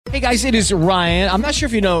Hey guys, it is Ryan. I'm not sure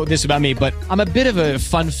if you know this about me, but I'm a bit of a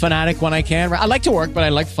fun fanatic when I can. I like to work, but I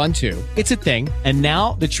like fun too. It's a thing. And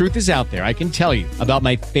now the truth is out there. I can tell you about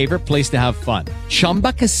my favorite place to have fun.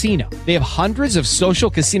 Chumba Casino. They have hundreds of social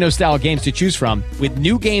casino style games to choose from with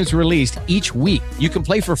new games released each week. You can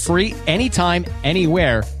play for free anytime,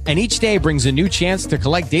 anywhere. And each day brings a new chance to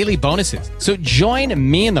collect daily bonuses. So join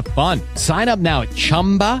me in the fun. Sign up now at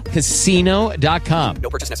ChumbaCasino.com. No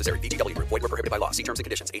purchase necessary. VGW. Void where prohibited by law. See terms and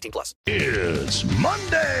conditions. 18+. It's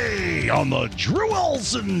Monday on the Drew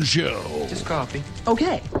Olson Show. Just coffee.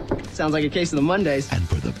 Okay. Sounds like a case of the Mondays. And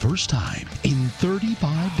for the first time in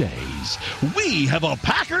 35 days, we have a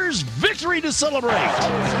Packers victory to celebrate.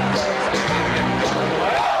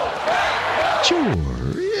 Sure,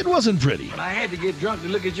 it wasn't pretty. But I had to get drunk to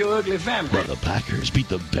look at your ugly family. But the Packers beat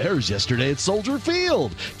the Bears yesterday at Soldier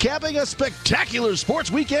Field, capping a spectacular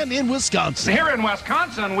sports weekend in Wisconsin. Here in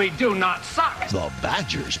Wisconsin, we do not suck. The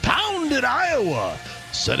Badgers pounded Iowa,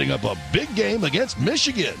 setting up a big game against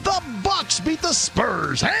Michigan. The Bucks beat the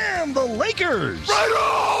Spurs and the Lakers.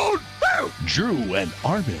 Right on! Drew and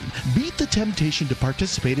Armin beat the temptation to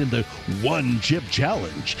participate in the one-chip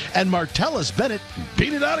challenge, and Martellus Bennett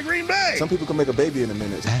beat it out of Green Bay. Some people can make a baby in a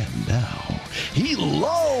minute. And now, he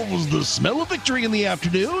loves the smell of victory in the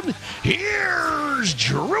afternoon. Here's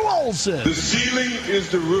Drew Olson. The ceiling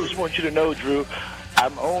is the roof. I just want you to know, Drew,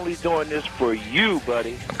 I'm only doing this for you,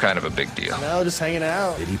 buddy. I'm kind of a big deal. No, just hanging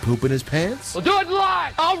out. Did he poop in his pants? We'll do it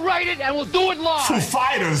live. I'll write it and we'll do it live. Foo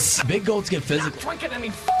Fighters. Big goats get physical. Drinking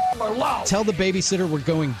any or loud. Tell the babysitter we're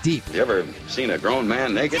going deep. You ever seen a grown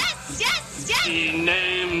man naked? Yes.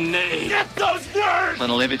 Name. Get those nerds.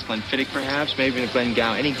 Glenlivet, Glenfiddich, perhaps, maybe even a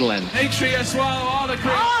Glengow. Any Glen. Make sure you swallow all the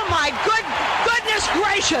cream. Oh my goodness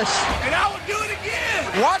gracious! And I will do it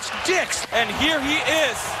again. Watch Dix, and here he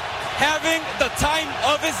is, having the time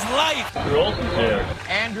of his life.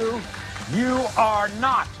 Andrew, you are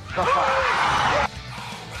not the father.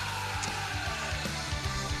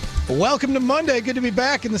 Welcome to Monday. Good to be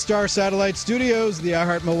back in the Star Satellite Studios, the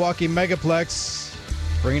iHeart Milwaukee Megaplex,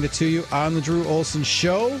 bringing it to you on the Drew Olson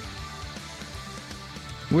Show.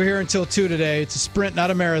 We're here until 2 today. It's a sprint, not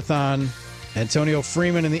a marathon. Antonio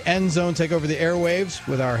Freeman in the end zone take over the airwaves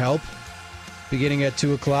with our help, beginning at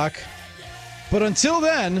 2 o'clock. But until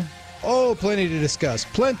then, plenty to discuss.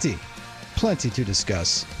 Plenty to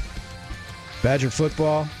discuss. Badger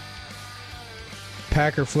football,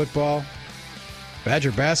 Packer football,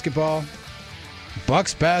 Badger basketball,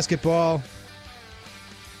 Bucks basketball.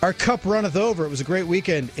 Our cup runneth over. It was a great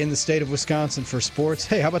weekend in the state of Wisconsin for sports.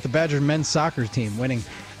 Hey, how about the Badger men's soccer team winning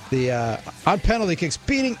the on penalty kicks,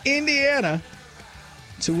 beating Indiana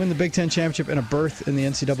to win the Big Ten championship and a berth in the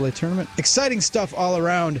NCAA tournament? Exciting stuff all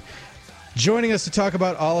around. Joining us to talk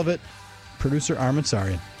about all of it, producer Armin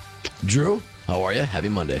Sarian. Drew, how are you? Happy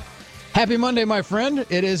Monday. Happy Monday, my friend.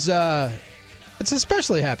 It is it's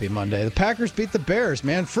especially happy Monday. The Packers beat the Bears,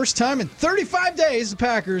 man. First time in 35 days the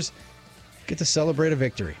Packers get to celebrate a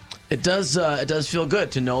victory. It does feel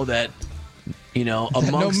good to know that,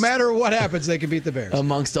 amongst, no matter what happens, they can beat the Bears.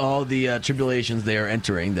 Amongst all the tribulations they are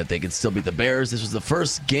entering, that they can still beat the Bears. This was the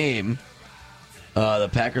first game the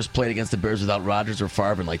Packers played against the Bears without Rodgers or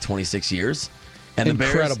Favre in like 26 years. And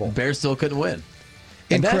Incredible. the Bears still couldn't win.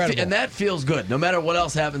 Incredible. And that feels good. No matter what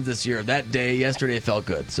else happens this year, that day, yesterday, it felt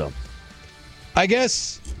good. So, I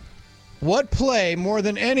guess what play more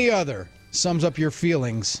than any other sums up your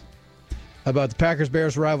feelings about the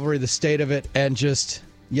Packers-Bears rivalry, the state of it, and just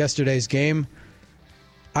yesterday's game?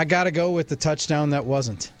 I got to go with the touchdown that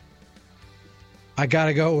wasn't. I got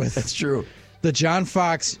to go with that's true. The John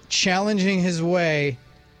Fox challenging his way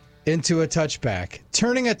into a touchback,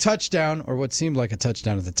 turning a touchdown, or what seemed like a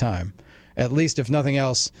touchdown at the time, at least if nothing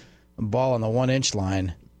else, a ball on the 1-inch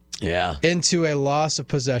line, into a loss of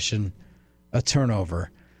possession, a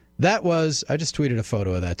turnover. That was, I just tweeted a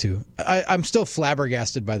photo of that too. I'm still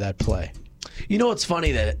flabbergasted by that play. You know, it's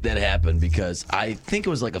funny that happened because I think it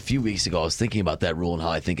was like a few weeks ago I was thinking about that rule and how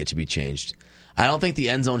I think it should be changed. I don't think the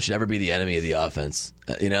end zone should ever be the enemy of the offense.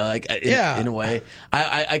 In a way.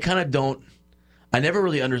 I kind of don't. I never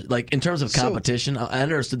really in terms of competition, I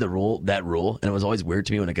understood that rule, and it was always weird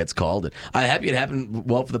to me when it gets called. I'm happy it happened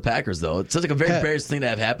well for the Packers, though. It sounds like a very Bears thing to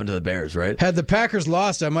have happened to the Bears, right? Had the Packers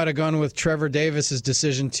lost, I might have gone with Trevor Davis's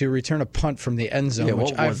decision to return a punt from the end zone,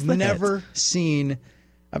 which I've never seen.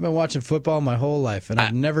 I've been watching football my whole life, and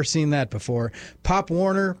I've never seen that before. Pop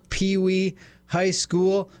Warner, Pee Wee, high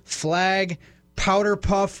school, flag, powder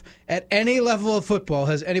puff, at any level of football,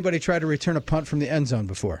 has anybody tried to return a punt from the end zone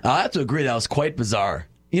before? I have to agree, that was quite bizarre.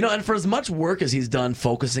 And for as much work as he's done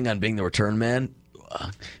focusing on being the return man,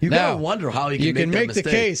 You gotta wonder how you can make the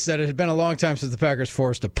case that it had been a long time since the Packers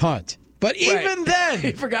forced a punt. But even then,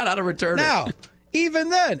 he forgot how to return it. Now, even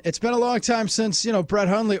then, it's been a long time since Brett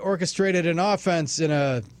Hundley orchestrated an offense in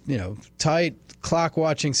a tight clock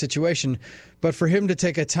watching situation. But for him to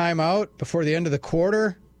take a timeout before the end of the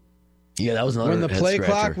quarter, yeah, that was another when the play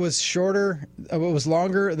clock was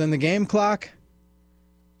longer than the game clock.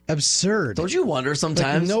 Absurd. Don't you wonder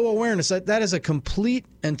sometimes? No awareness. That is a complete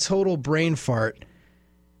and total brain fart,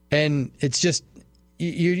 and it's just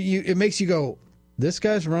it makes you go, this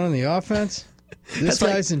guy's running the offense. This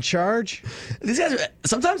guy's in charge. These guys.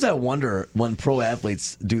 Sometimes I wonder when pro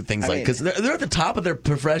athletes do things because they're at the top of their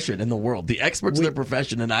profession in the world, the experts of their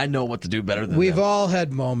profession, and I know what to do better than we've them. all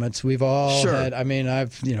had moments. We've all had. I mean,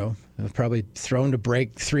 I've probably thrown to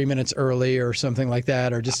break 3 minutes early or something like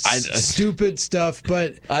that, or just stupid stuff.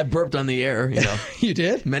 But I burped on the air. You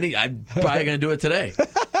did? I'm probably going to do it today.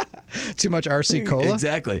 Too much RC Cola.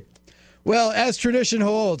 Exactly. Well, as tradition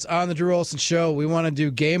holds on the Drew Olson Show, we want to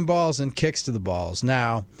do game balls and kicks to the balls.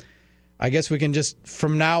 Now, I guess we can just,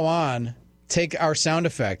 from now on, take our sound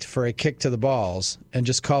effect for a kick to the balls and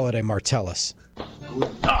just call it a Martellus.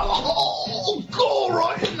 Oh, go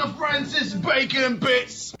right in the Francis Bacon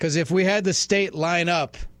bits. Because if we had the state line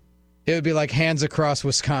up, it would be like hands across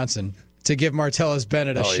Wisconsin to give Martellus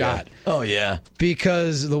Bennett a shot. Yeah. Oh, yeah.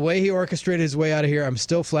 Because the way he orchestrated his way out of here, I'm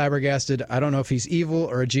still flabbergasted. I don't know if he's evil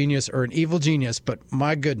or a genius or an evil genius, but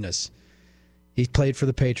my goodness, he played for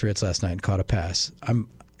the Patriots last night and caught a pass.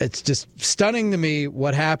 It's just stunning to me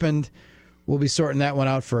what happened. We'll be sorting that one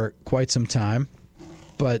out for quite some time.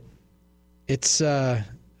 But it's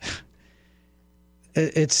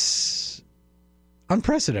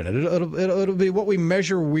unprecedented. It'll be what we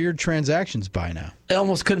measure weird transactions by now. I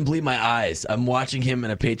almost couldn't believe my eyes. I'm watching him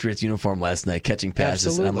in a Patriots uniform last night catching passes.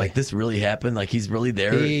 Absolutely. And I'm like, this really happened? Like, he's really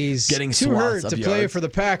there he's getting too hurt to yards. play for the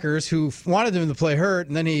Packers, who wanted him to play hurt,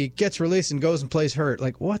 and then he gets released and goes and plays hurt.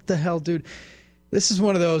 Like, what the hell, dude? This is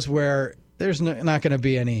one of those where there's not going to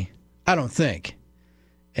be any, I don't think,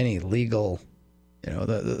 any legal...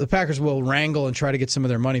 the Packers will wrangle and try to get some of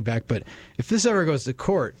their money back, but if this ever goes to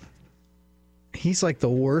court... He's like the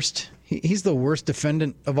worst. He's the worst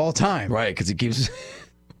defendant of all time. Right, because he keeps...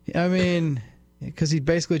 I mean, because he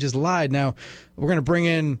basically just lied. Now, we're going to bring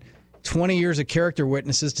in 20 years of character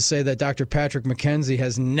witnesses to say that Dr. Patrick McKenzie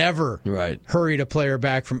has never hurried a player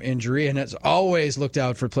back from injury and has always looked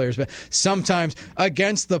out for players, but sometimes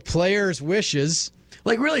against the player's wishes.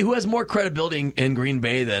 Like, really, who has more credibility in Green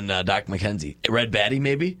Bay than Doc McKenzie? Red Batty,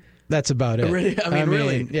 maybe? That's about it. Really? I mean,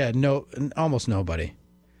 really? Yeah, almost nobody.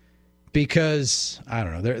 Because, I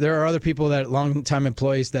don't know, there are other people that long-time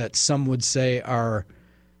employees that some would say are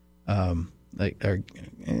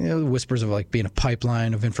whispers of like being a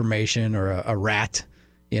pipeline of information or a rat,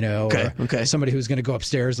 or somebody who's going to go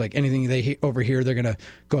upstairs, like anything they overhear, they're going to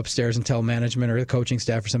go upstairs and tell management or the coaching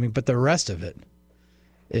staff or something. But the rest of it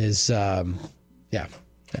is, Patrick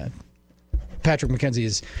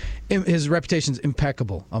McKenzie his reputation's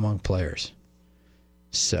impeccable among players.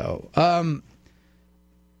 So,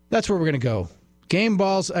 that's where we're going to go. Game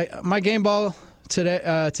balls. My game ball today,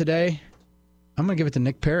 I'm going to give it to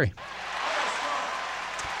Nick Perry.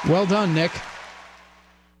 Well done, Nick.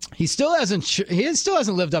 He still hasn't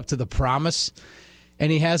lived up to the promise,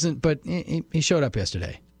 and he hasn't. But he showed up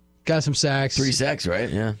yesterday. Got some sacks. 3 sacks, right?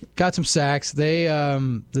 Yeah. Got some sacks. They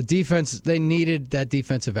the defense. They needed that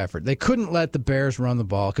defensive effort. They couldn't let the Bears run the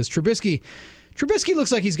ball because Trubisky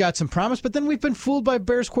looks like he's got some promise. But then we've been fooled by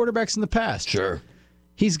Bears quarterbacks in the past. Sure.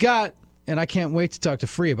 He's got, and I can't wait to talk to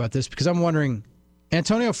Free about this because I'm wondering,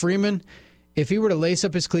 Antonio Freeman, if he were to lace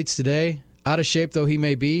up his cleats today, out of shape though he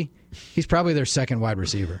may be, he's probably their second wide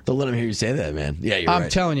receiver. Don't let him hear you say that, man. Yeah, you're right. I'm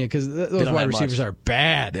telling you, because those wide receivers are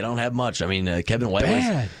bad. They don't have much. I mean, Kevin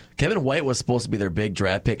White was supposed to be their big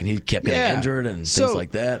draft pick, and he kept getting injured and things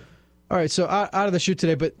like that. All right, so out of the chute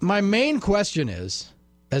today, but my main question is,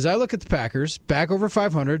 as I look at the Packers, back over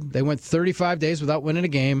 500, they went 35 days without winning a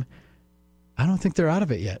game. I don't think they're out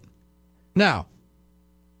of it yet. Now,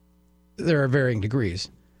 there are varying degrees.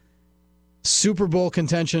 Super Bowl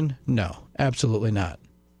contention? No, absolutely not.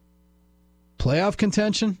 Playoff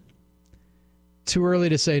contention? Too early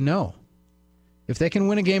to say no. If they can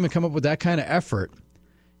win a game and come up with that kind of effort,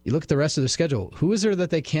 you look at the rest of their schedule. Who is there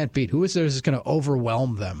that they can't beat? Who is there that's going to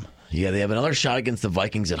overwhelm them? Yeah, they have another shot against the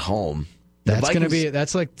Vikings at home.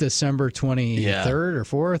 That's like December 23rd or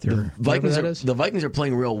 4th or whatever that is. The Vikings are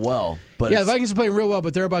playing real well. But the Vikings are playing real well,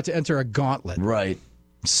 but they're about to enter a gauntlet. Right.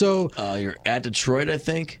 So you're at Detroit, I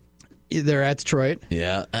think. They're at Detroit.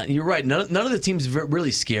 Yeah, you're right. None of the teams really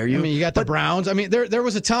scare you. I mean, you got the Browns. I mean, there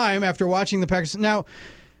was a time after watching the Packers. Now,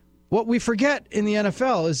 what we forget in the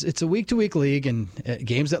NFL is it's a week-to-week league, and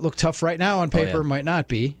games that look tough right now on paper might not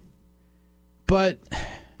be. But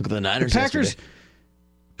look at the Niners. The Packers, yesterday.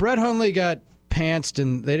 Brett Hundley got pantsed,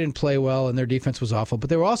 and they didn't play well, and their defense was awful. But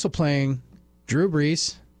they were also playing Drew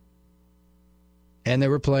Brees, and they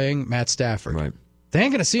were playing Matt Stafford. Right. They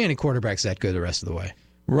ain't going to see any quarterbacks that good the rest of the way.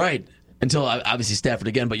 Right. Until obviously Stafford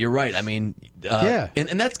again, but you're right. I mean,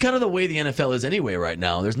 and that's kind of the way the NFL is anyway right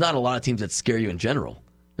now. There's not a lot of teams that scare you in general.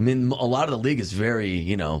 I mean, a lot of the league is very,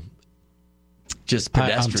 just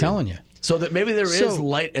pedestrian. I'm telling you. So that maybe there is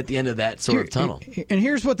light at the end of that sort of tunnel. And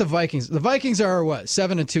here's what the Vikings are what,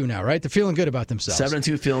 7-2 now, right? They're feeling good about themselves.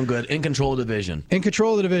 7-2, feeling good, in control of the division. In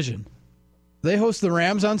control of the division. They host the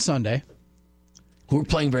Rams on Sunday. Who are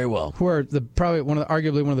playing very well. Who are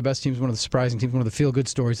arguably one of the best teams, one of the surprising teams, one of the feel-good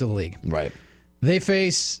stories of the league. Right. They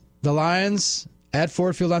face the Lions at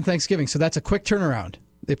Ford Field on Thanksgiving, so that's a quick turnaround.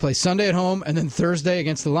 They play Sunday at home and then Thursday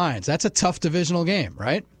against the Lions. That's a tough divisional game,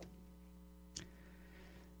 right?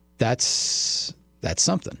 That's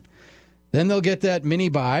something. Then they'll get that mini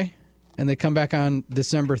bye, and they come back on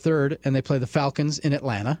December 3rd, and they play the Falcons in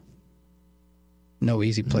Atlanta. No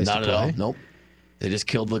easy place to play. Not at all. Nope. They just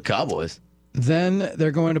killed the Cowboys. Then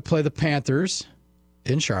they're going to play the Panthers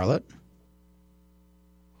in Charlotte,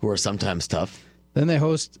 who are sometimes tough. Then they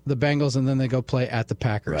host the Bengals, and then they go play at the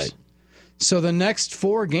Packers. Right. So the next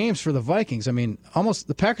 4 games for the Vikings, I mean, almost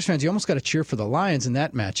the Packers fans, you almost got to cheer for the Lions in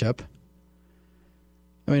that matchup.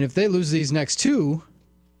 I mean, if they lose these next 2,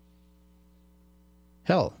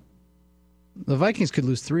 hell, the Vikings could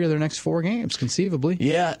lose 3 of their next 4 games, conceively.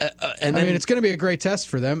 Yeah, and I mean, it's going to be a great test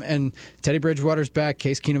for them. And Teddy Bridgewater's back.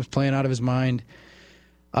 Case Keenum's playing out of his mind.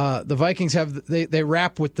 The Vikings they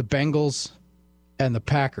wrap with the Bengals and the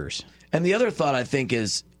Packers. And the other thought I think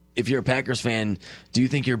is, if you're a Packers fan, do you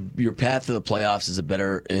think your path to the playoffs is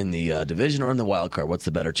better in the division or in the wild card? What's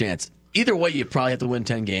the better chance? Either way, you probably have to win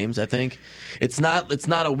 10 games. I think it's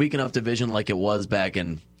not a weak enough division like it was back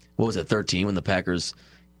in 13 when the Packers.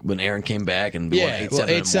 When Aaron came back and won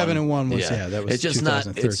 8-7-1 was that was it's just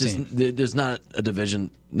 2013. It's just there's not a division,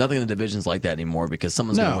 nothing in the divisions like that anymore because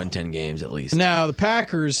someone's going to win 10 games at least. Now the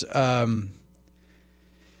Packers, they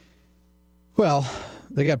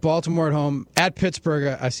got Baltimore at home at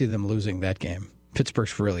Pittsburgh. I see them losing that game.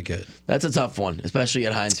 Pittsburgh's really good. That's a tough one, especially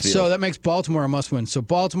at Heinz Field. So that makes Baltimore a must-win. So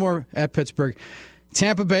Baltimore at Pittsburgh,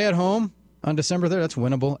 Tampa Bay at home on December 3rd. That's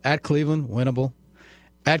winnable. At Cleveland, winnable.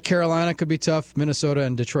 At Carolina could be tough. Minnesota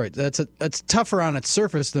and Detroit. That's tougher on its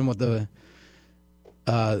surface than what there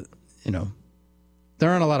aren't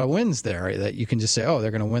a lot of wins there that you can just say, oh,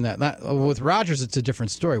 they're going to win that. With Rodgers, it's a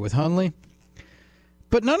different story. With Hundley,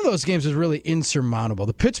 but none of those games is really insurmountable.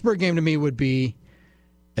 The Pittsburgh game to me would be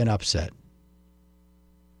an upset,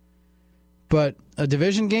 but a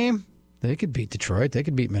division game, they could beat Detroit. They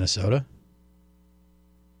could beat Minnesota.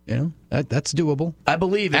 That's doable. I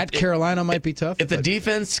believe at Carolina might be tough. If the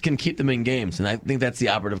defense can keep them in games, and I think that's the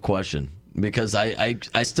operative question, because I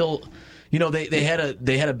still, they had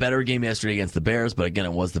a better game yesterday against the Bears, but again,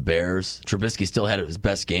 it was the Bears. Trubisky still had his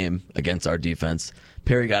best game against our defense.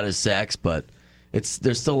 Perry got his sacks, but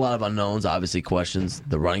there's still a lot of unknowns, obviously questions.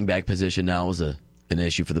 The running back position now is an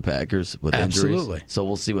issue for the Packers with injuries. So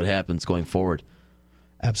we'll see what happens going forward.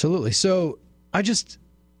 Absolutely. So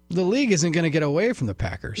the league isn't going to get away from the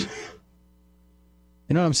Packers.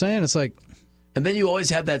 You know what I'm saying? It's like... And then you always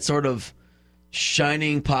have that sort of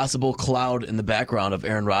shining possible cloud in the background of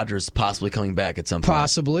Aaron Rodgers possibly coming back at some point.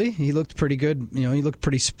 Possibly. He looked pretty good. He looked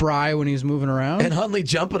pretty spry when he was moving around. And Hundley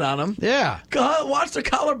jumping on him. Yeah. God, watch the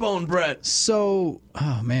collarbone, Brett. So,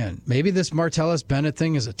 oh man, maybe this Martellus Bennett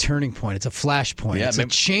thing is a turning point. It's a flashpoint. Yeah, it's a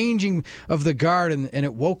changing of the guard, and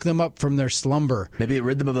it woke them up from their slumber. Maybe it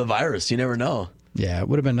rid them of the virus. You never know. Yeah, it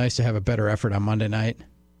would have been nice to have a better effort on Monday night.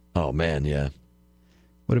 Oh, man, yeah.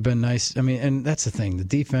 Would have been nice. I mean, and that's the thing. The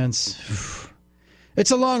defense,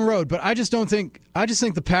 it's a long road, but I just think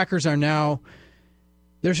the Packers are now,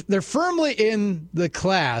 they're firmly in the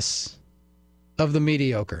class of the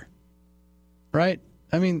mediocre, right?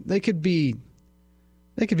 I mean, they could be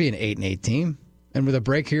an 8-8 team, and with a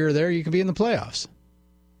break here or there, you could be in the playoffs.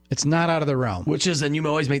 It's not out of the realm. Which is, and you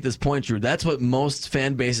always make this point, Drew, that's what most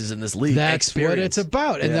fan bases in this league experience. What it's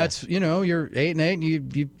about. And that's, you're 8-8, and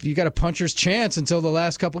you got a puncher's chance until the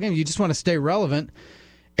last couple games. You just want to stay relevant.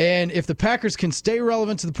 And if the Packers can stay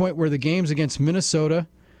relevant to the point where the game's against Minnesota,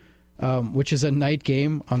 which is a night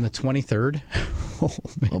game on the 23rd.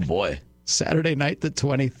 Oh, boy. Saturday night, the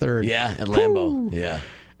 23rd. Yeah, at Lambeau. Woo! Yeah.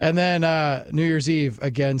 And then New Year's Eve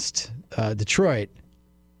against Detroit.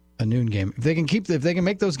 a noon game. If they can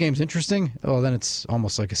make those games interesting, then it's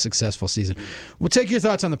almost like a successful season. We'll take your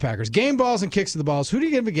thoughts on the Packers. Game balls and kicks to the balls. Who do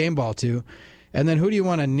you give a game ball to? And then who do you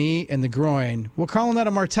want a knee in the groin? We're calling that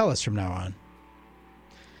a Martellus from now on.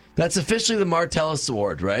 That's officially the Martellus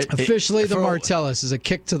Award, right? Officially, the Martellus is a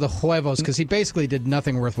kick to the huevos because he basically did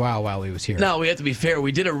nothing worthwhile while he was here. No, we have to be fair.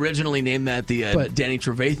 We did originally name that the Danny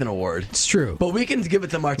Trevathan Award. It's true. But we can give it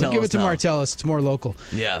to Martellus. We'll give it to Martellus. It's more local.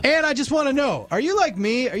 Yeah. And I just want to know, are you like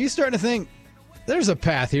me? Are you starting to think there's a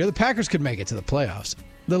path here? The Packers could make it to the playoffs.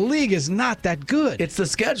 The league is not that good. It's the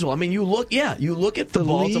schedule. I mean, you look at the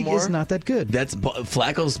Baltimore. The league is not that good. That's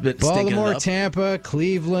Flacco's been stinking Baltimore, it up. Tampa,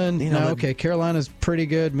 Cleveland. Carolina's pretty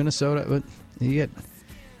good. Minnesota, but you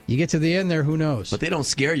get to the end there. Who knows? But they don't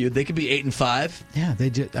scare you. They could be 8-5. Yeah,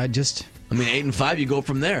 they do. 8-5. You go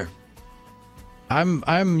from there.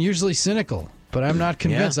 I'm usually cynical, but I'm not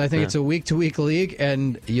convinced. I think it's a week-to-week league,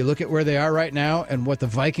 and you look at where they are right now and what the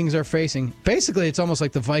Vikings are facing. Basically, it's almost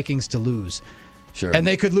like the Vikings to lose. Sure. And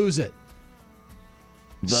they could lose it.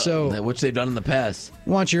 Which they've done in the past.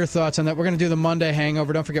 Want your thoughts on that? We're going to do the Monday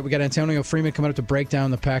hangover. Don't forget, we got Antonio Freeman coming up to break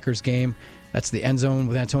down the Packers game. That's the End Zone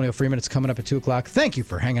with Antonio Freeman. It's coming up at 2 o'clock. Thank you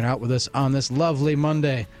for hanging out with us on this lovely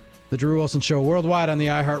Monday. The Drew Wilson Show worldwide on the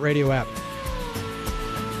iHeartRadio app.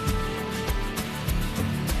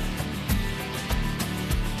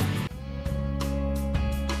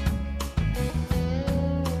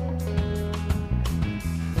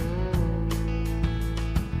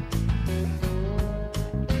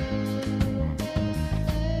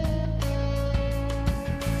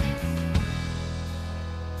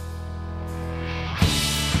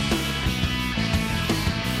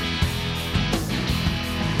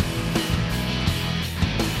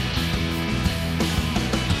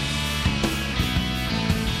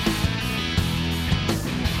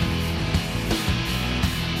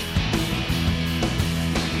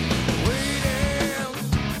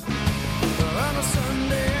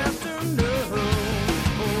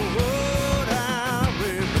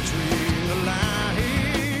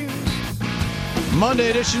 Monday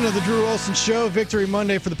edition of the Drew Olson Show. Victory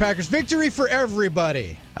Monday for the Packers. Victory for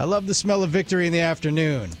everybody. I love the smell of victory in the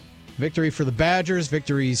afternoon. Victory for the Badgers.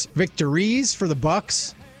 Victories for the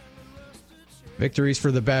Bucks. Victories for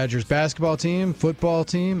the Badgers basketball team, football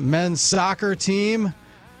team, men's soccer team.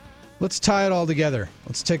 Let's tie it all together.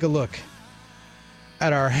 Let's take a look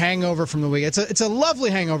at our hangover from the week. It's a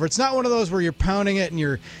lovely hangover. It's not one of those where you're pounding it and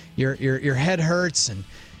your head hurts and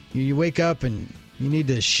you wake up and you need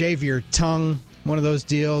to shave your tongue. One of those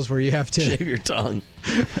deals where you have to shave your tongue,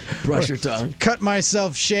 brush your tongue, cut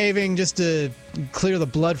myself shaving just to clear the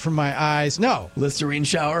blood from my eyes. No. Listerine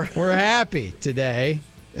shower. We're happy today,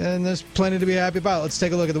 and there's plenty to be happy about. Let's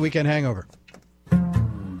take a look at the weekend hangover.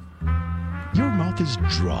 Your mouth is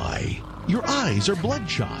dry. Your eyes are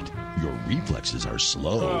bloodshot. Your reflexes are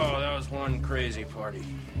slow. Oh, that was one crazy party.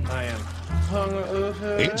 I am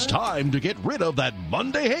hungover. It's time to get rid of that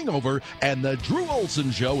Monday hangover, and the Drew Olson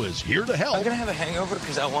Show is here to help. I'm going to have a hangover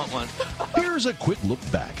because I want one. Here's a quick look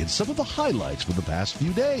back at some of the highlights from the past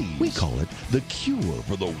few days. We call it the cure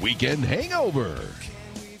for the weekend hangover.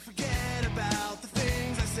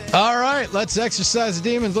 All right, let's exercise the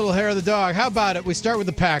demons, little hair of the dog. How about it? We start with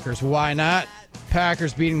the Packers. Why not?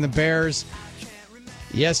 Packers beating the Bears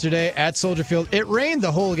yesterday at Soldier Field. It rained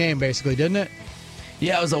the whole game, basically, didn't it?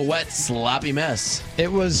 Yeah, it was a wet, sloppy mess.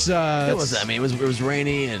 It was. It was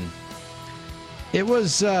rainy and. It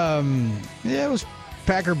was. It was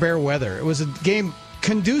Packer Bear weather. It was a game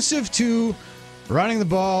conducive to running the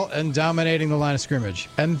ball and dominating the line of scrimmage,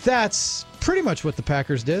 and that's pretty much what the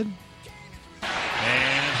Packers did.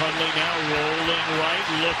 And Hundley now rolling right,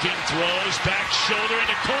 looking, throws back shoulder in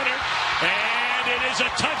the corner, and it is a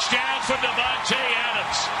touchdown for Davante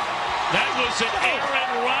Adams. That was an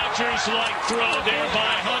Aaron Rodgers-like throw there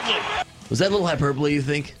by Hundley. Was that a little hyperbole, you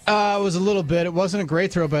think? It was a little bit. It wasn't a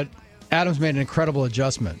great throw, but Adams made an incredible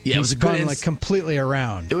adjustment. Yeah, it was a good like completely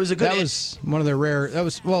around. It was a good. That was one of the rare.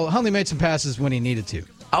 Hundley made some passes when he needed to.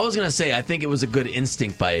 I was gonna say I think it was a good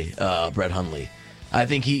instinct by Brett Hundley. I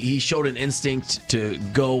think he showed an instinct to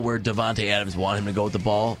go where Davante Adams wanted him to go with the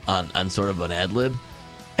ball on sort of an ad lib.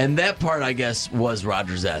 And that part, I guess, was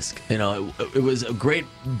Rodgers-esque. You know, it was a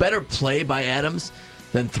better play by Adams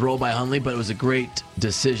than throw by Hundley, but it was a great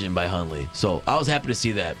decision by Hundley. So I was happy to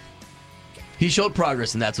see that. He showed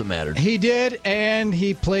progress, and that's what mattered. He did, and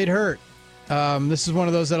he played hurt. This is one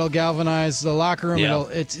of those that'll galvanize the locker room. Yeah.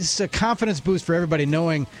 It's a confidence boost for everybody,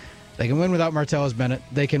 knowing they can win without Martellus Bennett.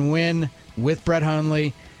 They can win with Brett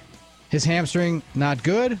Hundley. His hamstring, not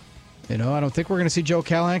good. You know, I don't think we're going to see Joe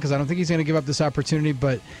Callahan because I don't think he's going to give up this opportunity,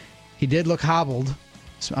 but he did look hobbled.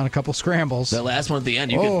 on a couple scrambles. That last one at the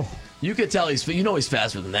end, you could tell he's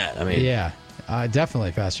faster than that. I mean, yeah,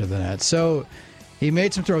 definitely faster than that. So he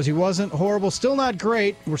made some throws. He wasn't horrible, still not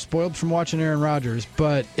great. We're spoiled from watching Aaron Rodgers,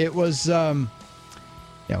 but it was,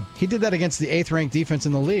 he did that against the 8th-ranked defense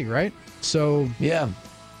in the league, right? So yeah,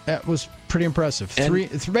 that was pretty impressive.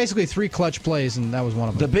 Basically three clutch plays, and that was one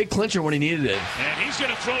of them. The big clincher when he needed it. And he's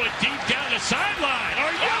going to throw it deep down the sideline.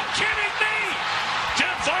 Are you kidding me?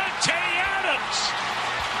 Davante Adams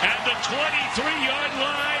at the 23-yard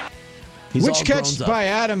line. Which catch by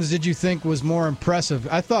Adams did you think was more impressive?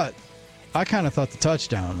 I kind of thought the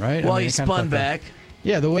touchdown, right? Well, he spun back.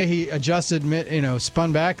 Yeah, the way he adjusted,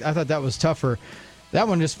 spun back, I thought that was tougher. That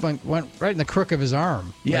one just went right in the crook of his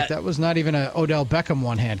arm. Yeah. That was not even an Odell Beckham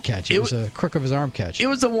one-hand catch. It was a crook of his arm catch. It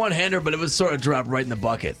was a one-hander, but it was sort of dropped right in the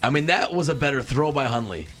bucket. I mean, that was a better throw by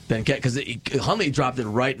Hundley than because Hundley dropped it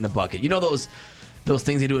right in the bucket. You know those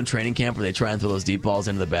things they do in training camp where they try and throw those deep balls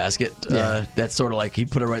into the basket? Yeah. That's sort of like he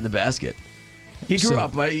put it right in the basket. He grew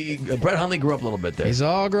up. Brett Hundley grew up a little bit there. He's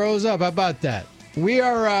all grows up. How about that? We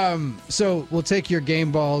are, so we'll take your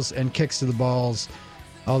game balls and kicks to the balls.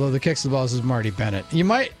 Although the kicks to the balls is Marty Bennett. You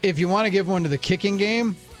might, if you want to give one to the kicking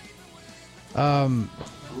game, they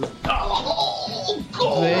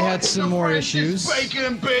had some more issues.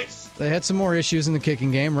 They had some more issues in the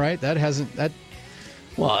kicking game, right?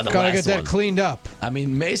 Well, gotta get that cleaned up. I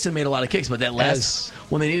mean, Mason made a lot of kicks, but that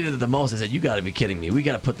when they needed it the most, I said, "You got to be kidding me! We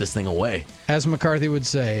got to put this thing away." As McCarthy would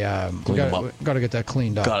say, "We got to get that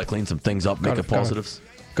cleaned up. Got to clean some things up, make it positives.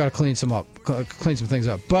 Got to clean some things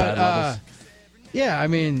up." But yeah, I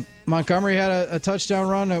mean, Montgomery had a touchdown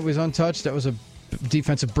run that was untouched. That was a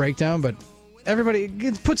defensive breakdown, but everybody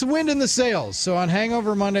puts wind in the sails. So on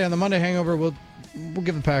Hangover Monday, on the Monday Hangover, we'll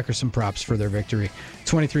give the Packers some props for their victory,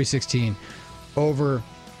 23-16 over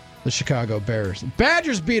the Chicago Bears.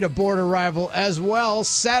 Badgers beat a border rival as well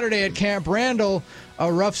Saturday at Camp Randall.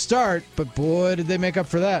 A rough start, but boy, did they make up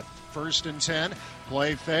for that. 1st and 10.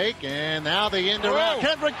 Play fake, and now the end around.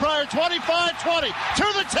 Kendrick Pryor, 25-20, to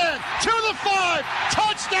the 10, to the 5,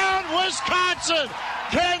 touchdown, Wisconsin!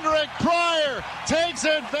 Kendrick Pryor takes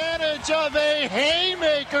advantage of a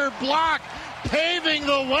haymaker block, paving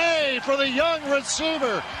the way for the young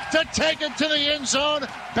receiver to take it to the end zone.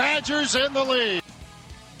 Badgers in the lead.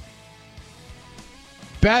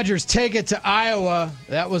 Badgers take it to Iowa.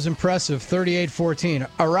 That was impressive, 38-14.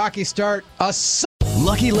 A rocky start,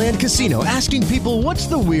 Lucky Land Casino, asking people, what's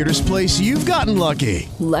the weirdest place you've gotten lucky?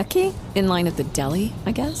 Lucky? In line at the deli,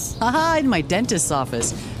 I guess? Aha, in my dentist's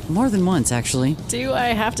office. More than once, actually. Do I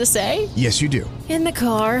have to say? Yes, you do. In the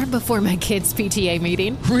car before my kids' PTA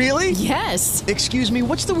meeting. Really? Yes. Excuse me,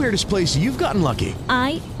 what's the weirdest place you've gotten lucky?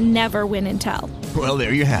 I never win and tell. Well,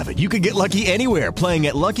 there you have it. You can get lucky anywhere, playing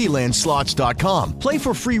at LuckyLandSlots.com. Play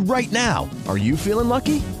for free right now. Are you feeling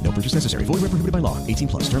lucky? No purchase necessary. Void where prohibited by law.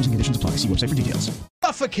 18+. Terms and conditions apply. See website for details.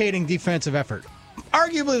 Suffocating defensive effort.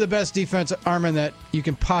 Arguably the best defensive armament that you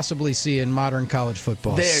can possibly see in modern college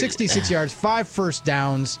football. 66 yards, 5 first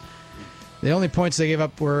downs. The only points they gave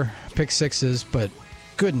up were pick sixes, but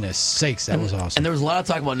goodness sakes, that was awesome. And there was a lot of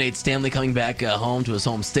talk about Nate Stanley coming back home to his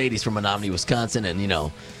home state. He's from Menominee, Wisconsin,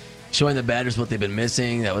 and, showing the Badgers what they've been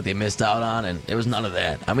missing, what they missed out on, and there was none of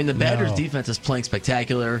that. I mean, the Badgers' defense is playing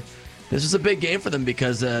spectacular. This was a big game for them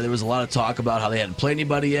because there was a lot of talk about how they hadn't played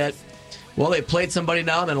anybody yet. Well, they played somebody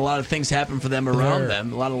now, and then a lot of things happened for them around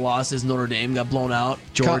them. A lot of losses. Notre Dame got blown out.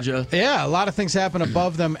 Georgia. Yeah, a lot of things happened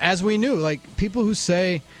above them, as we knew. Like, people who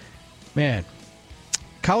say, man,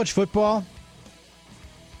 college football,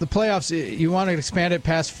 the playoffs, you want to expand it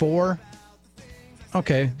past 4?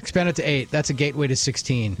 Okay, expand it to 8. That's a gateway to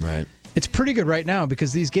 16. Right. It's pretty good right now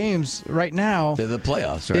because these games right now, they're the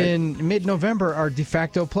playoffs, right? In mid-November are de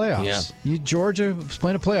facto playoffs. Yeah. Georgia was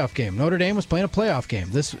playing a playoff game. Notre Dame was playing a playoff game.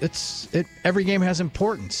 Every game has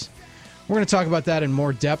importance. We're going to talk about that in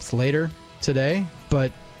more depth later today,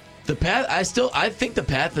 but the path, I think the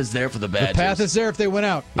path is there for the Badgers. The path is there if they win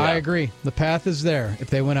out. Yeah. I agree. The path is there if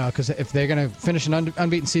they win out because if they're going to finish an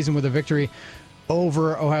unbeaten season with a victory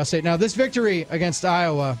over Ohio State. Now, this victory against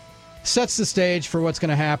Iowa sets the stage for what's going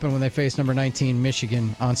to happen when they face number 19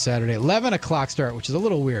 Michigan on Saturday. 11 o'clock start, which is a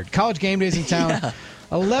little weird. College game day's in town. Yeah.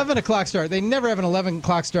 11 o'clock start. They never have an 11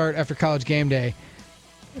 o'clock start after college game day.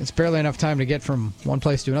 It's barely enough time to get from one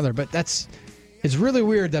place to another, but it's really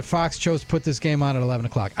weird that Fox chose to put this game on at 11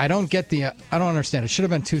 o'clock. I don't understand. It should have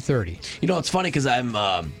been 2:30. It's funny because I'm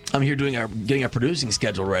here getting our producing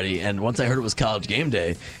schedule ready, and once I heard it was college game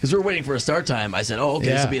day, because we were waiting for a start time, I said, "Oh, okay,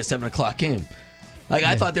 this will be a 7 o'clock game." Like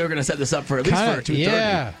I thought they were going to set this up for at least for 2:30.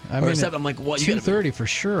 Yeah, or 7. I'm like, what? 2:30 for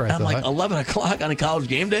sure. I'm like 11 o'clock on a college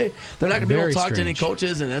game day. They're not going to be able to talk to any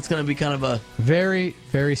coaches, and that's going to be kind of a very,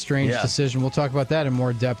 very strange decision. We'll talk about that in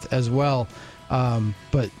more depth as well.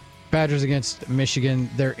 But Badgers against Michigan,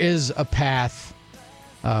 there is a path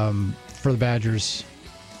for the Badgers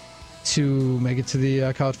to make it to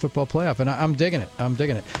the college football playoff, and I'm digging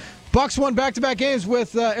it. Bucks won back-to-back games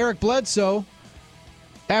with Eric Bledsoe.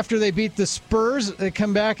 After they beat the Spurs, they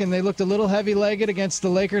come back and they looked a little heavy-legged against the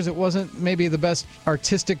Lakers. It wasn't maybe the best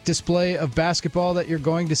artistic display of basketball that you're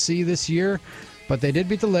going to see this year, but they did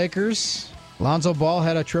beat the Lakers. Lonzo Ball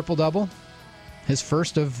had a triple-double, his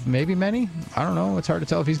first of maybe many. I don't know. It's hard to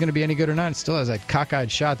tell if he's going to be any good or not. It still has that cockeyed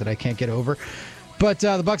shot that I can't get over. But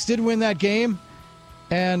the Bucks did win that game,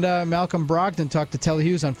 and Malcolm Brogdon talked to Telly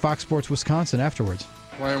Hughes on Fox Sports Wisconsin afterwards.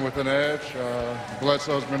 Playing with an edge.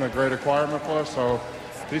 Bledsoe's been a great acquirement for us, so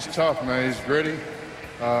he's tough, man. He's gritty,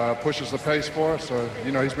 pushes the pace for us, so,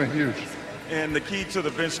 he's been huge. And the key to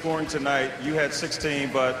the bench scoring tonight, you had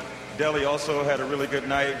 16, but Delly also had a really good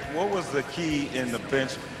night. What was the key in the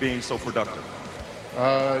bench being so productive?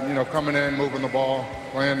 Coming in, moving the ball,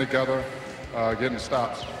 playing together, getting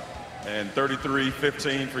stops. And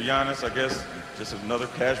 33-15 for Giannis, I guess just another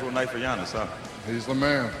casual night for Giannis, huh? He's the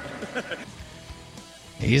man.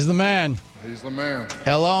 He's the man. He's the man.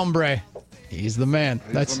 El hombre. He's the man.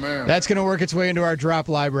 That's going to work its way into our drop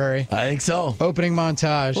library. I think so. Opening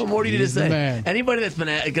montage. What more do you need to say? The man. Anybody that's been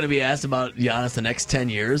going to be asked about Giannis the next 10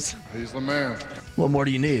 years? He's the man. What more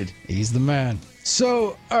do you need? He's the man.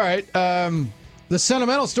 So, all right. The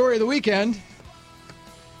sentimental story of the weekend,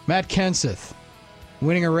 Matt Kenseth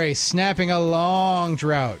winning a race, snapping a long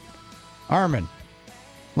drought. Armin,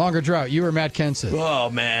 longer drought. You were Matt Kenseth. Oh,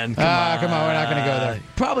 man. Come on. We're not going to go there.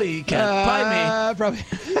 Probably me. Probably.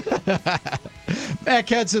 Matt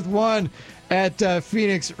Kenseth won at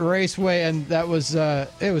Phoenix Raceway, and that was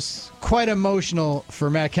it was quite emotional for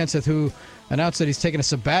Matt Kenseth, who announced that he's taking a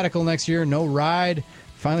sabbatical next year, no ride.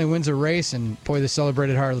 Finally wins a race, and boy, they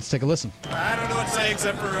celebrated hard. Let's take a listen. I don't know what to say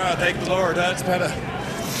except for thank the Lord. It's been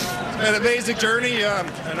an amazing journey.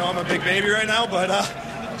 I know I'm a big baby right now, but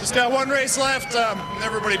just got one race left.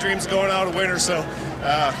 Everybody dreams of going out a winner, so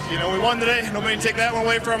we won today. Nobody can take that one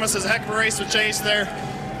away from us. It's a heck of a race with Chase there.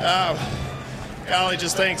 Golly,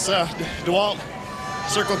 just thanks DeWalt,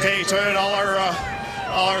 Circle K, Toyota,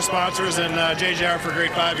 all our sponsors, and JJR for a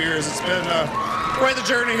great 5 years. It's been quite the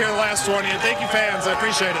journey here the last 20, and thank you, fans. I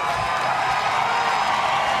appreciate it.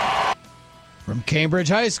 From Cambridge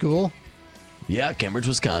High School. Yeah, Cambridge,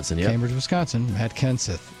 Wisconsin. Yep. Cambridge, Wisconsin. Matt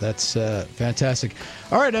Kenseth. That's fantastic.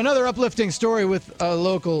 All right, another uplifting story with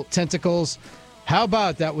local tentacles. How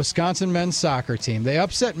about that Wisconsin men's soccer team? They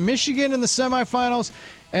upset Michigan in the semifinals,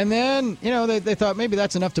 and then, they thought maybe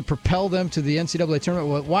that's enough to propel them to the NCAA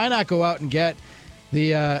tournament. Well, why not go out and get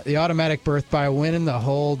the automatic berth by winning the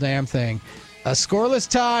whole damn thing? A scoreless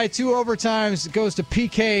tie, 2 overtimes, goes to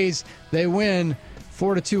PKs. They win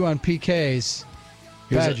 4-2 on PKs.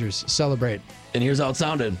 Badgers celebrate. And here's how it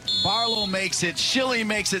sounded. Barlow makes it. Schilly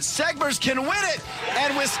makes it. Segbers can win it.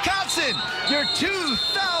 And Wisconsin, your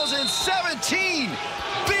 2017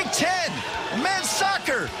 Big Ten men's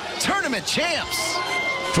soccer tournament champs.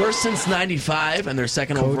 First since 95, and their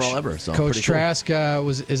second overall ever. So Coach Trask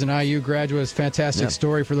is an IU graduate. It's a fantastic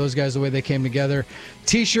story for those guys, the way they came together.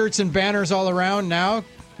 T-shirts and banners all around now.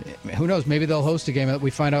 Who knows? Maybe they'll host a game that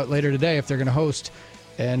we find out later today if they're going to host.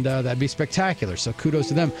 And that'd be spectacular. So kudos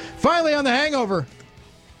to them. Finally on The Hangover,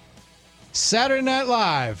 Saturday Night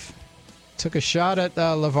Live took a shot at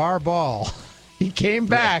LeVar Ball. He came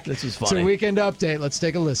back to Weekend Update. Let's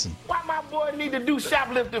take a listen. Why my boy need to do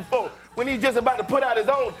shoplifting for when he's just about to put out his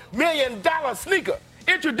own $1 million sneaker?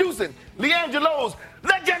 Introducing LiAngelo's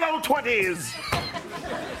Legendo 20s.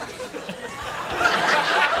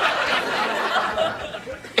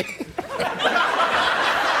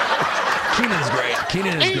 Keenan's great.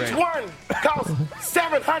 Each one costs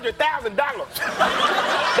 $700,000.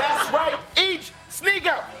 That's right. Each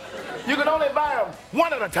sneaker. You can only buy them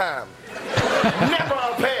one at a time. Never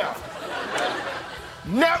a pair.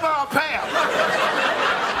 Never a pair.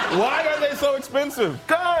 Why are they so expensive?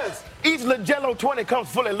 Because each Legendo 20 comes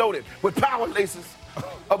fully loaded with power laces,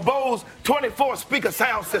 a Bose 24-speaker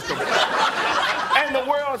sound system, and the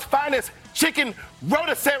world's finest chicken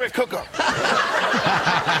rotisserie cooker.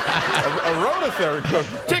 A rotisserie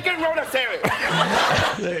cooker? Chicken rotisserie.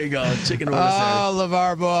 There you go, chicken rotisserie. Oh,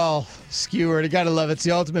 LeVar Ball, skewered. You got to love it. It's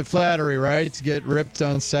the ultimate flattery, right? To get ripped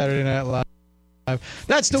on Saturday Night Live.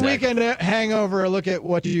 That's the weekend hangover. A look at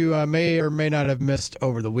what you may or may not have missed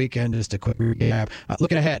over the weekend. Just a quick recap.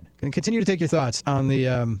 Looking ahead, and continue to take your thoughts on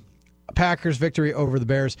the Packers victory over the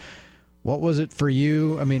Bears. What was it for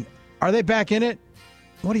you? I mean, are they back in it?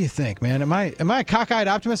 What do you think, man? Am I a cockeyed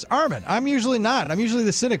optimist? Armin, I'm usually not. I'm usually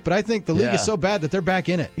the cynic, but I think the league is so bad that they're back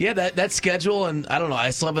in it. Yeah, that schedule, and I don't know,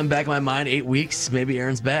 I still have in back of my mind 8 weeks. Maybe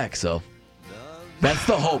Aaron's back, so that's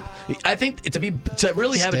the hope. I think to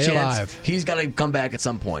really have a chance, he's got to come back at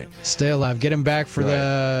some point. Stay alive. Get him back for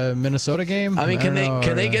the Minnesota game? I mean, can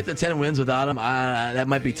they get the 10 wins without him? That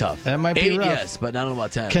might be tough. That might be 8, rough. yes, but I don't know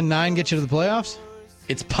about 10. Can 9 get you to the playoffs?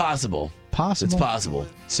 It's possible. Possible? It's possible.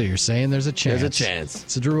 So you're saying there's a chance. There's a chance.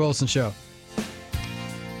 It's the Drew Wilson Show.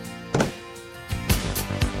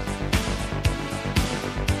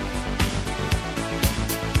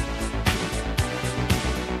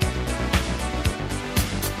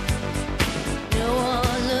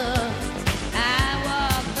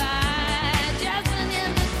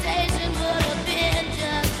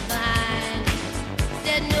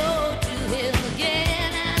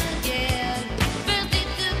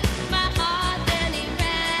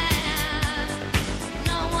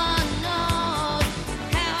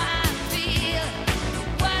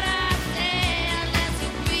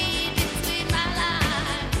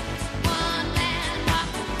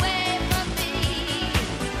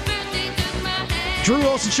 Drew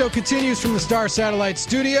Wilson Show continues from the Star Satellite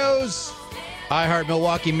Studios. iHeart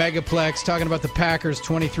Milwaukee Megaplex, talking about the Packers'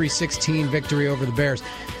 23-16 victory over the Bears.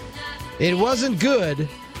 It wasn't good.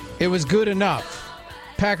 It was good enough.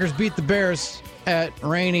 Packers beat the Bears at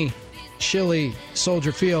rainy, chilly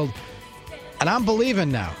Soldier Field. And I'm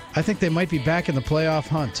believing now. I think they might be back in the playoff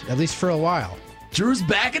hunt, at least for a while. Drew's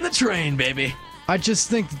back in the train, baby. I just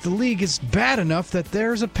think that the league is bad enough that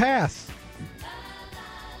there's a path.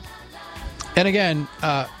 And again,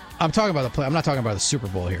 I'm talking about the play. I'm not talking about the Super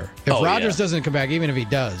Bowl here. If Rodgers doesn't come back, even if he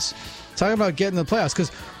does, talking about getting the playoffs.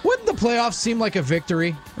 Because wouldn't the playoffs seem like a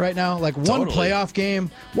victory right now? Like one playoff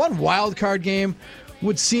game, one wild card game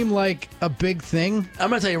would seem like a big thing. I'm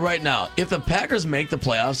going to tell you right now, if the Packers make the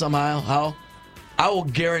playoffs somehow, I will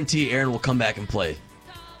guarantee Aaron will come back and play.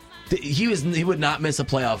 He would not miss a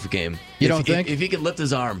playoff game. You don't think? If he could lift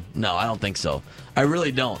his arm. No, I don't think so. I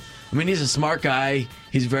really don't. I mean, he's a smart guy.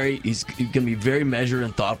 He's going to be very measured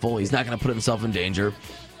and thoughtful. He's not going to put himself in danger.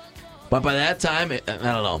 But by that time, I don't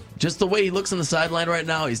know. Just the way he looks on the sideline right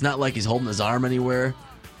now, he's not like he's holding his arm anywhere.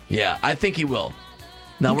 Yeah, I think he will.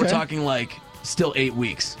 Now we're talking like still 8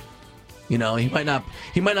 weeks. You know, he might not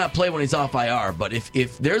play when he's off IR, but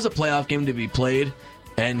if there's a playoff game to be played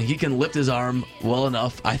and he can lift his arm well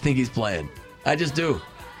enough, I think he's playing. I just do.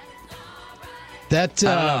 That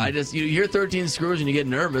I just you hear 13 screws and you get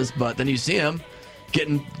nervous, but then you see him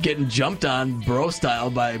getting jumped on bro style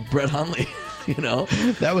by Brett Hundley. You know,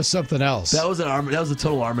 that was something else. That was a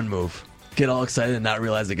total Armin move. Get all excited and not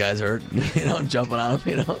realize the guy's hurt. You know, and jumping on him.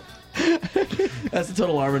 You know, that's a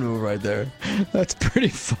total Armin move right there. That's pretty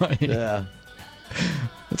funny. Yeah,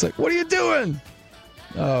 it's like, what are you doing?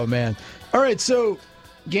 Oh man! All right, so.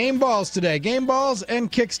 Game balls today. Game balls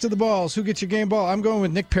and kicks to the balls. Who gets your game ball? I'm going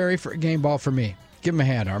with Nick Perry for a game ball for me. Give him a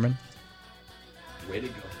hand, Armin. Way to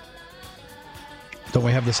go. Don't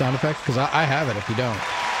we have the sound effect? Because I have it if you don't.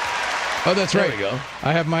 Oh, that's right. There we go.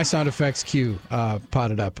 I have my sound effects cue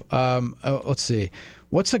potted up. Let's see.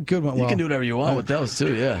 What's a good one? You can do whatever you want with those,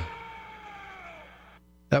 too, yeah.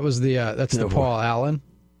 That was that's the Paul Allen.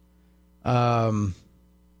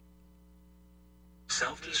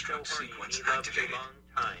 Self-destruct sequence activated.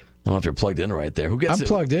 I don't know if you're plugged in right there. Who gets I'm it?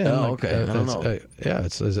 plugged in. Oh, okay. I don't know. Yeah,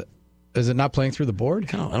 is it not playing through the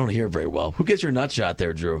board? I don't hear it very well. Who gets your nut shot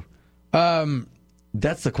there, Drew?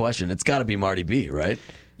 That's the question. It's got to be Marty B, right?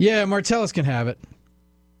 Yeah, Martellus can have it.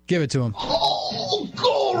 Give it to him. Oh,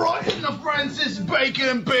 go right in the Francis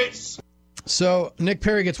Bacon bits. So Nick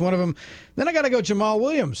Perry gets one of them. Then I got to go Jamal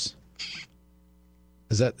Williams.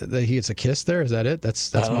 Is that he gets a kiss there? Is that it?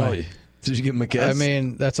 That's my. Did you give him a kiss? I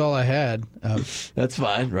mean, that's all I had. That's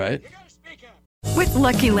fine, right? With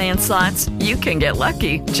Lucky Land Slots, you can get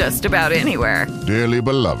lucky just about anywhere. Dearly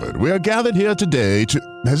beloved, we are gathered here today to...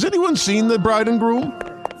 Has anyone seen the bride and groom?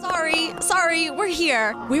 Sorry, we're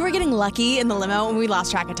here. We were getting lucky in the limo and we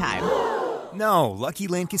lost track of time. No, Lucky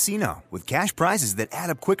Land Casino, with cash prizes that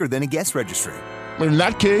add up quicker than a guest registry. In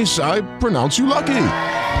that case, I pronounce you lucky.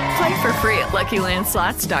 Play for free at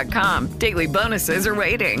LuckyLandSlots.com. Daily bonuses are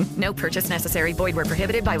waiting. No purchase necessary. Void where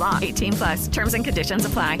prohibited by law. 18+. Terms and conditions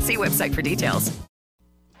apply. See website for details.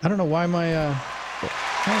 I don't know why my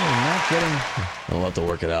not getting. We'll have to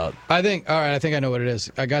work it out. I think I know what it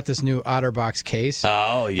is. I got this new OtterBox case.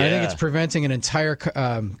 Oh yeah. I think it's preventing an entire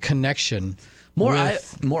connection. More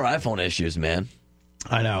iPhone issues, man.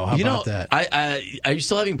 I know. How about that? Are you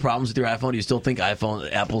still having problems with your iPhone? Do you still think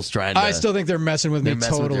Apple's trying to... I still think they're messing with me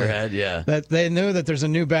totally. With your head, yeah. That they knew that there's a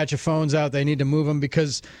new batch of phones out. They need to move them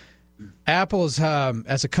because Apple is,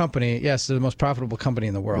 as a company, yes, they're the most profitable company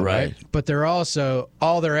in the world, right? But they're also,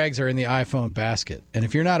 all their eggs are in the iPhone basket. And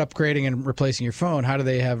if you're not upgrading and replacing your phone, how do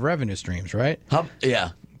they have revenue streams, right? Yeah.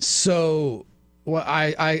 So... Well,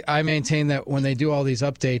 I maintain that when they do all these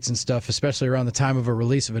updates and stuff, especially around the time of a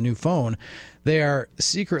release of a new phone, they are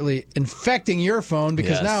secretly infecting your phone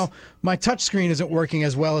because now my touchscreen isn't working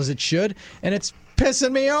as well as it should, and it's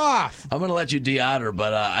pissing me off. I'm going to let you de-otter,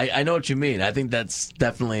 but I know what you mean. I think that's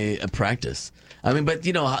definitely a practice. I mean, but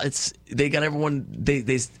they got everyone.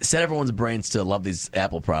 They set everyone's brains to love these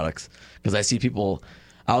Apple products because I see people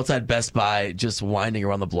outside Best Buy just winding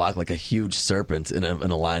around the block like a huge serpent in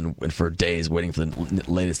a line for days waiting for the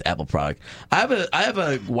latest Apple product. I have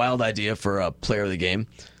a wild idea for a player of the game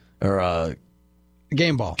or a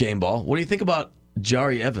game ball. What do you think about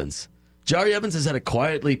Jari Evans? Jari Evans has had a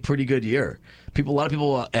quietly pretty good year. A lot of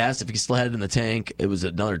people asked if he still had it in the tank. It was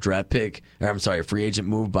another draft pick, a free agent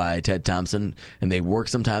move by Ted Thompson, and they work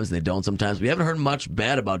sometimes and they don't sometimes. We haven't heard much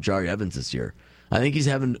bad about Jari Evans this year. I think he's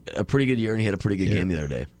having a pretty good year, and he had a pretty good game the other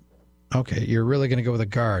day. Okay, you're really going to go with a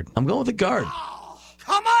guard. I'm going with a guard. Oh,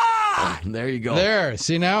 come on! There you go. There.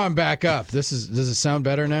 See, now I'm back up. Does it sound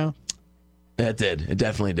better now? It did. It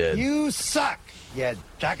definitely did. You suck, you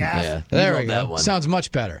jackass. Yeah, there we go. Sounds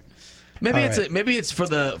much better. Maybe it's for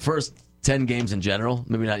the first 10 games in general.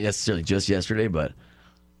 Maybe not necessarily just yesterday, but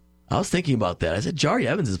I was thinking about that. I said Jari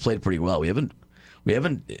Evans has played pretty well. We haven't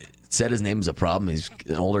said his name is a problem. He's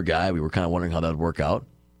an older guy. We were kind of wondering how that would work out.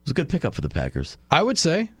 It was a good pickup for the Packers. I would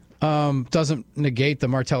say. Doesn't negate the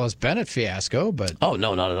Martellus Bennett fiasco, but... Oh,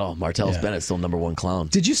 no, not at all. Martellus Bennett's still number one clown.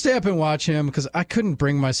 Did you stay up and watch him? Because I couldn't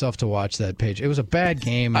bring myself to watch that page. It was a bad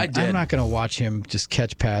game. I did. I'm not going to watch him just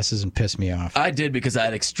catch passes and piss me off. I did because I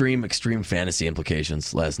had extreme fantasy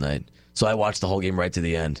implications last night. So I watched the whole game right to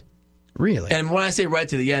the end. Really? And when I say right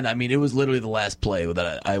to the end, I mean it was literally the last play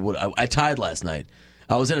that I tied last night.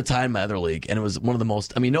 I was in a tie in my other league, and it was one of the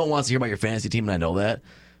most... I mean, no one wants to hear about your fantasy team, and I know that,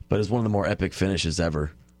 but it was one of the more epic finishes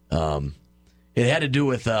ever. It had to do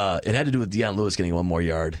with Deion Lewis getting one more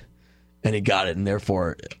yard, and he got it, and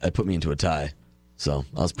therefore it put me into a tie. So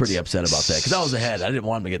I was pretty upset about that because I was ahead. I didn't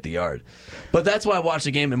want him to get the yard, but that's why I watched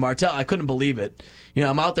the game. And Martell, I couldn't believe it.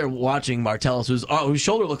 I'm out there watching Martellus, whose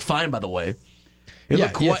shoulder looked fine, by the way. It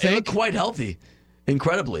looked quite healthy,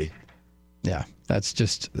 incredibly. Yeah, that's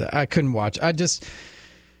just I couldn't watch. All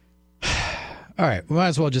right, we might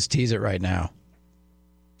as well just tease it right now.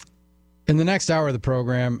 In the next hour of the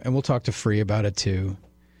program, and we'll talk to Free about it too,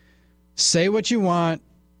 say what you want,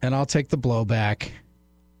 and I'll take the blowback.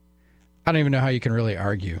 I don't even know how you can really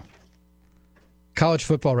argue. College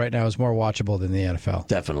football right now is more watchable than the NFL.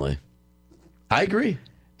 Definitely. I agree.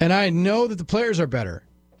 And I know that the players are better.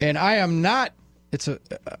 And I am not,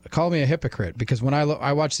 call me a hypocrite, because when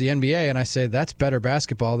I watch the NBA and I say that's better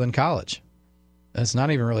basketball than college. It's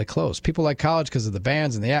not even really close. People like college because of the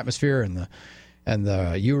bands and the atmosphere and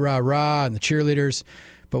the you-rah-rah and the cheerleaders.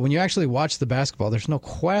 But when you actually watch the basketball, there's no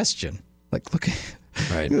question. Like, look at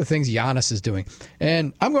the things Giannis is doing.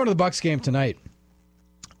 And I'm going to the Bucks game tonight.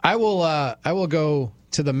 I will go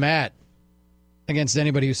to the mat against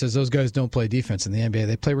anybody who says those guys don't play defense in the NBA.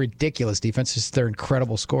 They play ridiculous defense. Just they're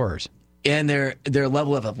incredible scorers. And their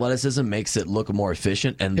level of athleticism makes it look more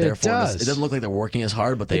efficient, and therefore it doesn't look like they're working as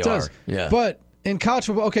hard, but they are. Yeah. But in college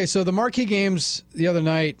football, okay, so the marquee games the other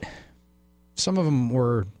night, some of them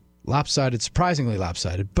were lopsided, surprisingly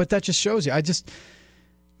lopsided, but that just shows you. The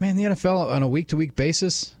NFL on a week-to-week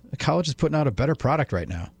basis, college is putting out a better product right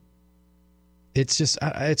now. It's just,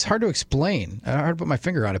 it's hard to explain. Hard to put my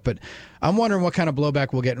finger on it, but I'm wondering what kind of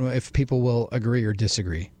blowback we'll get if people will agree or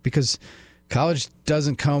disagree, because college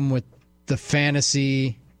doesn't come with the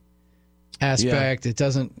fantasy aspect. Yeah. It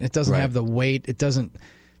doesn't have the weight. It doesn't,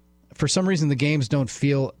 for some reason, the games don't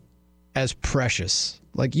feel as precious.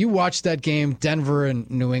 Like, you watched that game, Denver and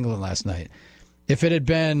New England last night. If it had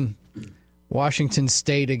been Washington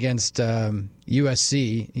State against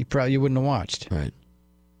USC, you wouldn't have watched. Right.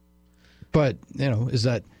 But,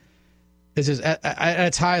 it's just at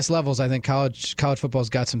its highest levels, I think college football's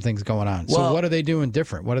got some things going on. So what are they doing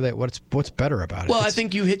different? What's better about it? Well, I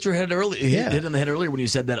think you hit your head early. Hit on the head earlier when you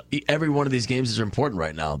said that every one of these games is important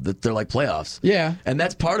right now. That they're like playoffs. Yeah, and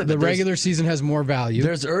that's part of it. The regular season has more value.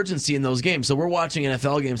 There's urgency in those games. So we're watching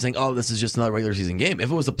NFL games, saying, "Oh, this is just another regular season game." If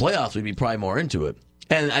it was the playoffs, we'd be probably more into it.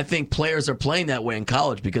 And I think players are playing that way in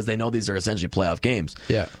college because they know these are essentially playoff games.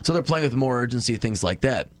 Yeah. So they're playing with more urgency, things like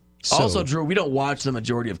that. Also, Drew, we don't watch the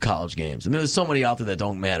majority of college games. I mean, there's so many out there that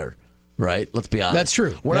don't matter. Right? Let's be honest. That's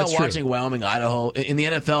true. We're That's not true. watching Wyoming, Idaho. In the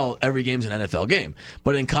NFL, every game's an NFL game.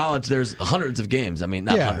 But in college, there's hundreds of games. I mean,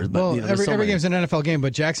 not hundreds, but well, there's so every many. game's an NFL game,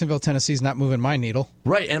 but Jacksonville, Tennessee's not moving my needle.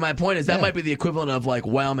 Right, and my point is that might be the equivalent of like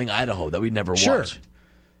Wyoming, Idaho that we'd never watch.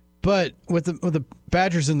 But with the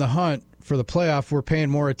Badgers in the hunt for the playoff, we're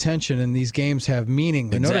paying more attention, and these games have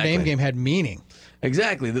meaning. The Notre Dame game had meaning.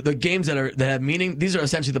 Exactly. The games that have meaning, these are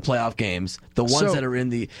essentially the playoff games. The ones that are in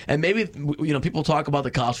the, and maybe, people talk about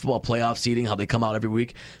the college football playoff seeding, how they come out every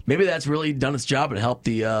week. Maybe that's really done its job and helped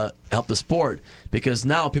the sport, because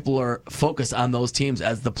now people are focused on those teams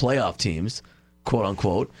as the playoff teams, quote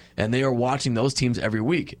unquote, and they are watching those teams every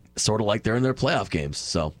week, sort of like they're in their playoff games.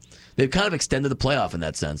 So they've kind of extended the playoff in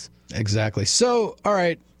that sense. Exactly. So, all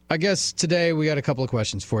right, I guess today we got a couple of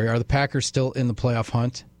questions for you. Are the Packers still in the playoff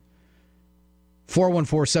hunt?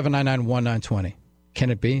 414-799-1920. Can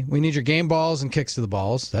it be? We need your game balls and kicks to the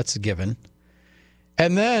balls. That's a given.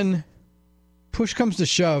 And then, push comes to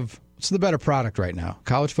shove, what's the better product right now?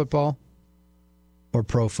 College football or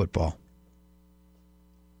pro football?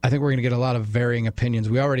 I think we're going to get a lot of varying opinions.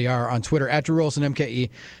 We already are on Twitter, at Drew Olson, MKE,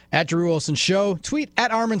 at Drew Olson Show. Tweet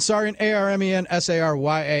at Armin Saryan,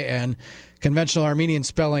 ARMEN, conventional Armenian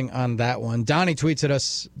spelling on that one. Donnie tweets at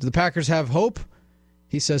us, do the Packers have hope?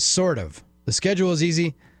 He says, sort of. The schedule is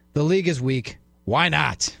easy. The league is weak. Why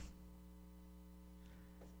not?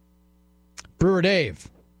 Brewer Dave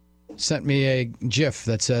sent me a GIF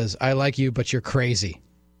that says, I like you, but you're crazy.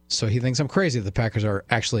 So he thinks I'm crazy that the Packers are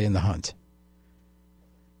actually in the hunt.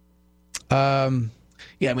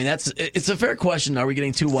 Yeah, I mean, it's a fair question. Are we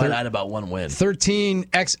getting too wide-eyed about one win?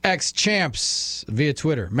 13XX Champs via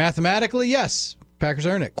Twitter. Mathematically, yes. Packers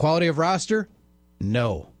earn it. Quality of roster?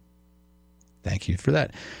 No. Thank you for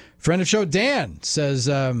that. Friend of show, Dan, says,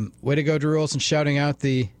 way to go, Drew Olson, shouting out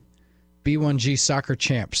the B1G soccer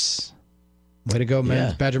champs. Way to go,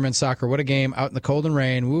 men's Badger men's soccer. What a game out in the cold and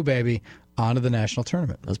rain. Woo, baby. On to the national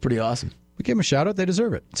tournament. That's pretty awesome. We give them a shout-out. They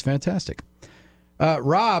deserve it. It's fantastic.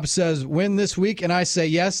 Rob says, win this week, and I say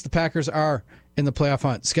yes, the Packers are in the playoff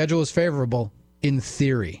hunt. Schedule is favorable in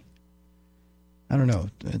theory. I don't know.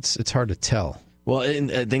 It's hard to tell. Well,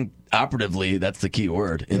 I think operatively, that's the key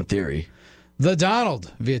word, in theory. The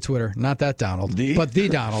Donald via Twitter. Not that Donald, but the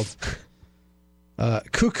Donald.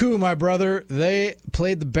 Cuckoo, my brother. They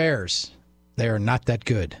played the Bears. They are not that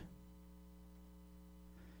good.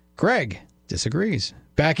 Greg disagrees.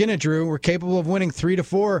 Back in it, Drew. We're capable of winning 3 of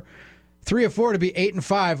 4 to be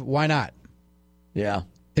 8-5. Why not? Yeah.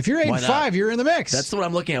 If you're 8-5, you're in the mix. That's what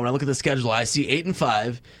I'm looking at when I look at the schedule. I see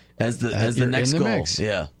 8-5 as the next goal. Mix.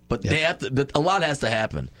 Yeah, but they have to. But a lot has to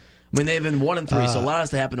happen. I mean, they've been 1-3, so a lot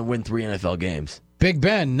has to happen to win 3 NFL games. Big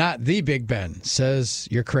Ben, not the Big Ben, says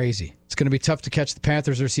you're crazy. It's going to be tough to catch the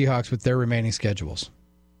Panthers or Seahawks with their remaining schedules.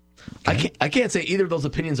 Okay. I can't say either of those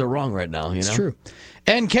opinions are wrong right now. It's true.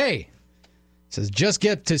 NK says just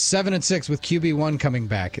get to 7-6 with QB1 coming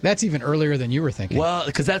back. That's even earlier than you were thinking. Well,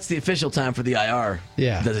 because that's the official time for the IR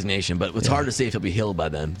designation, but it's hard to say if he'll be healed by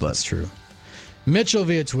then. But that's true. Mitchell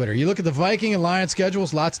via Twitter. You look at the Viking and Lions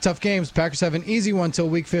schedules, lots of tough games. Packers have an easy one till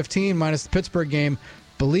week 15 minus the Pittsburgh game.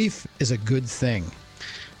 Belief is a good thing.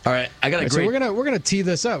 All right, I got a great. So we're gonna tee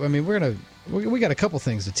this up. I mean, we got a couple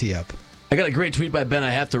things to tee up. I got a great tweet by Ben I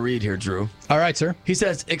have to read here, Drew. All right, sir. He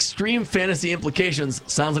says, "Extreme fantasy implications"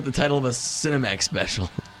 sounds like the title of a Cinemax special.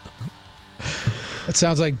 It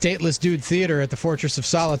sounds like Dateless Dude Theater at the Fortress of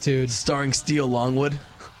Solitude, starring Steel Longwood.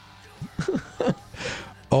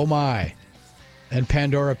 Oh my. And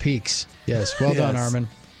Pandora Peaks. Yes, well done, Armin.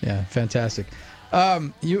 Yeah, fantastic.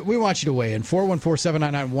 We want you to weigh in.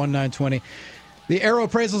 414-799-1920. The Arrow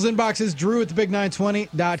Appraisals inbox is Drew at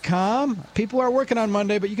thebig920.com. People are working on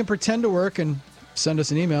Monday, but you can pretend to work and send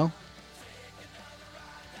us an email.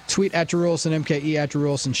 Tweet at Drew Olson, MKE at Drew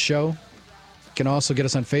Olson Show. You can also get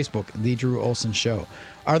us on Facebook, The Drew Olson Show.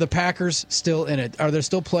 Are the Packers still in it? Are there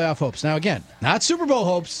still playoff hopes? Now, again, not Super Bowl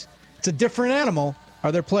hopes. It's a different animal.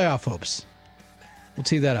 Are there playoff hopes? We'll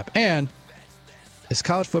tee that up. And is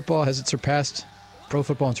college football, has it surpassed pro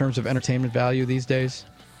football in terms of entertainment value these days?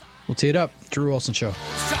 We'll tee it up. Drew Olson Show.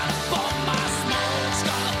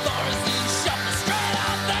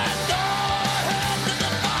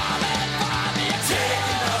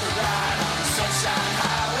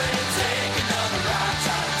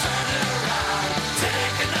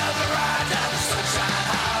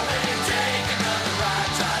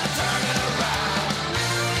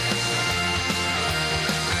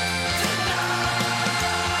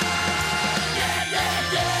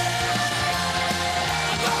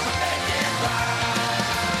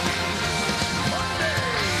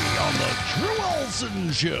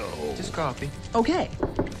 Show. Just coffee. Okay.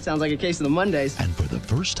 Sounds like a case of the Mondays. And for the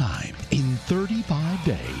first time 35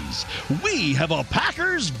 days, we have a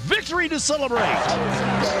Packers victory to celebrate.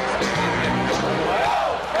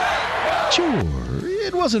 Sure,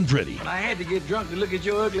 it wasn't pretty. I had to get drunk to look at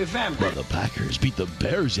your ugly family. But the Packers beat the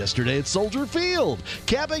Bears yesterday at Soldier Field,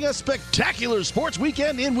 capping a spectacular sports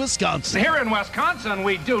weekend in Wisconsin. Here in Wisconsin,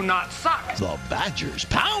 we do not suck. The Badgers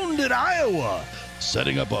pounded Iowa,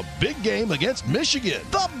 setting up a big game against Michigan.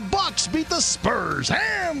 The Bucks beat the Spurs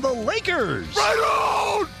and the Lakers.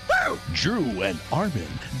 Right on! Drew and Armin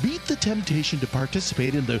beat the temptation to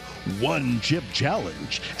participate in the one-chip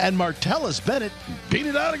challenge, and Martellus Bennett beat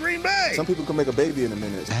it out of Green Bay. Some people can make a baby in a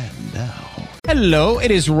minute. And now... Hello,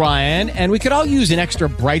 it is Ryan, and we could all use an extra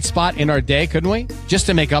bright spot in our day, couldn't we? Just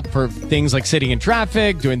to make up for things like sitting in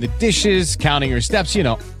traffic, doing the dishes, counting your steps, you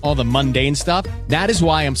know, all the mundane stuff. That is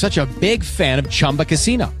why I'm such a big fan of Chumba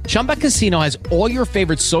Casino. Chumba Casino has all your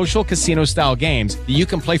favorite social casino-style games that you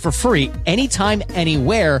can play for free anytime,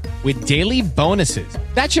 anywhere with daily bonuses.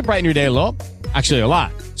 That should brighten your day a little. Actually, a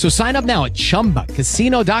lot. So sign up now at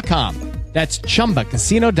ChumbaCasino.com. That's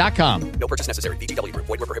ChumbaCasino.com. No purchase necessary. VGW Group.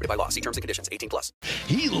 Void where prohibited by law. See terms and conditions. 18+.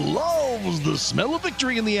 He loves the smell of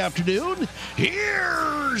victory in the afternoon.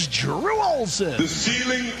 Here's Drew Olson. The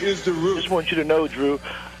ceiling is the roof. Just want you to know, Drew,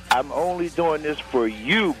 I'm only doing this for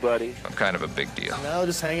you, buddy. I'm kind of a big deal. No,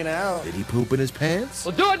 just hanging out. Did he poop in his pants?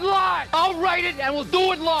 We'll do it live. I'll write it and we'll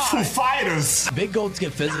do it live. Foo Fighters. Big goats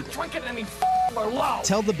get physical. Drinking any or loud.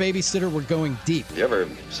 Tell the babysitter we're going deep. You ever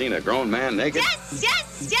seen a grown man naked? Yes.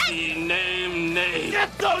 Name.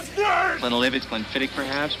 Get those nerds. Glenlivet, Glenfiddich,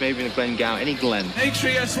 perhaps, maybe even Glengow, any Glen. Make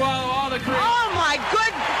sure you swallow all the cream. Oh, my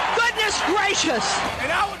goodness gracious.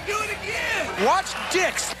 And I would do it again. Watch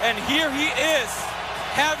Dix, and here he is,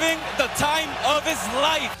 having the time of his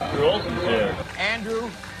life. Drew Olson's here. Andrew,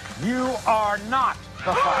 you are not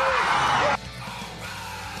the father.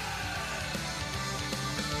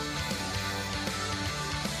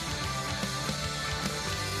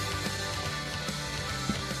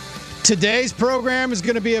 Today's program is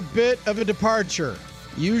going to be a bit of a departure.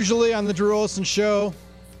 Usually on the Drew Olson Show,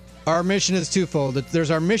 our mission is twofold. There's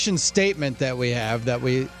our mission statement that we have, that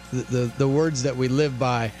the words that we live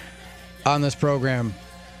by on this program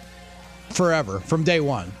forever, from day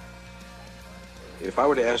one. If I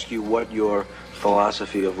were to ask you what your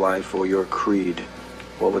philosophy of life or your creed,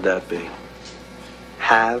 what would that be?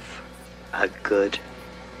 Have a good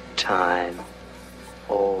time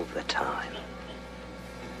all the time.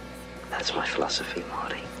 That's my philosophy,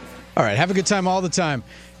 Marty. All right, have a good time all the time.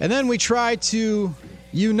 And then we try to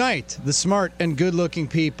unite the smart and good-looking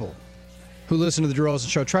people who listen to the Drew Olson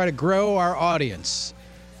Show. Try to grow our audience.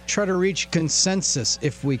 Try to reach consensus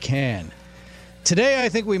if we can. Today, I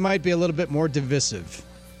think we might be a little bit more divisive.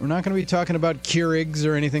 We're not going to be talking about Keurigs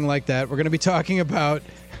or anything like that. We're going to be talking about...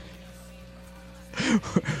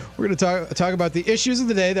 We're going to talk about the issues of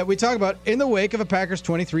the day that we talk about in the wake of a Packers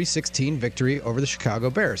 23-16 victory over the Chicago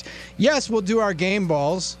Bears. Yes, we'll do our game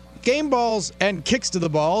balls and kicks to the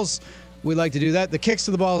balls. We like to do that. The kicks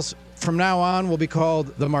to the balls from now on will be called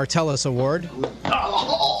the Martellus Award.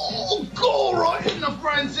 Oh, go right in the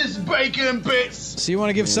Francis Bacon bits. So you want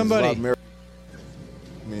to give somebody...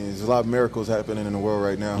 There's a lot of miracles happening in the world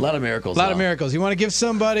right now. A lot of miracles. A lot of miracles. You want to give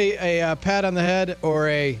somebody a pat on the head or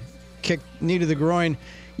a kick, knee to the groin,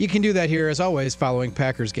 you can do that here, as always, following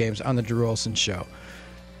Packers games on the Drew Olson Show.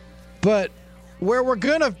 But where we're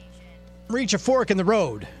going to reach a fork in the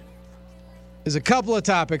road is a couple of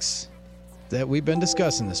topics that we've been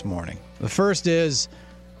discussing this morning. The first is,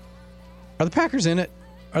 are the Packers in it?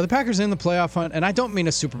 Are the Packers in the playoff hunt? And I don't mean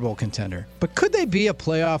a Super Bowl contender, but could they be a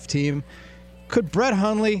playoff team? Could Brett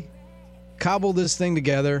Hundley cobble this thing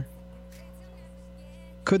together?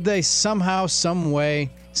 Could they somehow, some way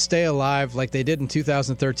stay alive like they did in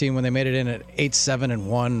 2013 when they made it in at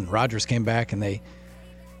 8-7-1? Rodgers came back and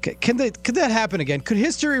could that happen again? Could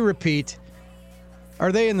history repeat?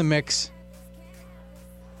 Are they in the mix?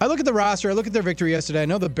 I look at the roster. I look at their victory yesterday. I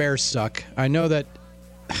know the Bears suck. I know that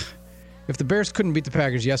if the Bears couldn't beat the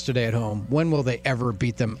Packers yesterday at home, when will they ever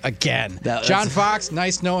beat them again? John Fox,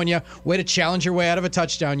 nice knowing you. Way to challenge your way out of a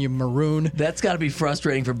touchdown, you maroon. That's got to be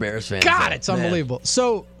frustrating for Bears fans. God, it's unbelievable.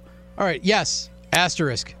 So, all right, yes,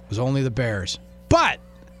 asterisk, it was only the Bears. But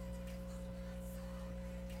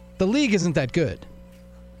the league isn't that good.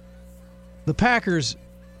 The Packers,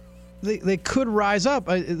 they could rise up.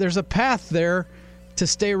 There's a path there to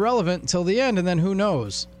stay relevant until the end, and then who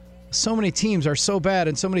knows? So many teams are so bad,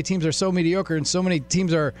 and so many teams are so mediocre, and so many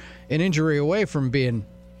teams are an injury away from being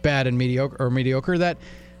bad and mediocre that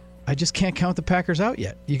I just can't count the Packers out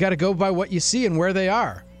yet. You got to go by what you see and where they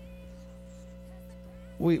are.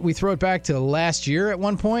 We throw it back to last year at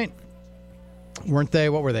one point. weren't they?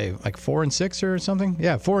 What were they, like 4-6 or something?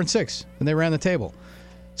 Yeah, 4-6, and they ran the table.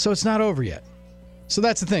 So it's not over yet. So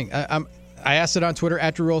that's the thing. I asked it on Twitter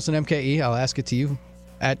at Drew Olson MKE. I'll ask it to you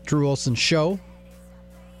at Drew Olson Show. You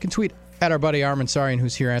can tweet at our buddy Armin Sarian,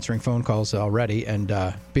 who's here answering phone calls already and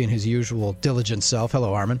being his usual diligent self.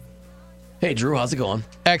 Hello, Armin. Hey, Drew. How's it going?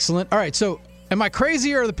 Excellent. All right. So, am I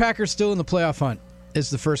crazy or are the Packers still in the playoff hunt? Is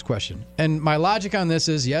the first question. And my logic on this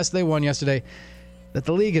is, yes, they won yesterday, that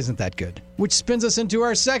the league isn't that good. Which spins us into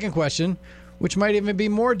our second question, which might even be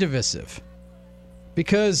more divisive.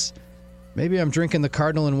 Because maybe I'm drinking the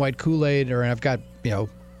Cardinal and White Kool-Aid or I've got,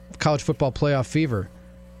 college football playoff fever.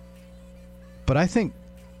 But I think,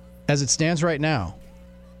 as it stands right now,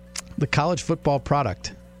 the college football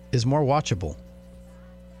product is more watchable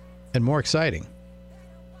and more exciting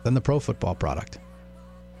than the pro football product.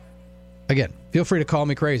 Again, feel free to call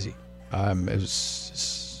me crazy. It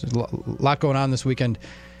was a lot going on this weekend,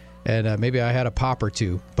 and maybe I had a pop or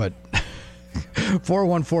two, but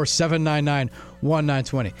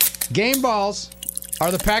 414-799-1920. Game balls. Are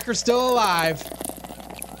the Packers still alive?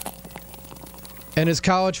 And is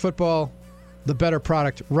college football the better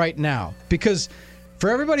product right now? Because for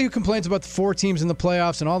everybody who complains about the 4 teams in the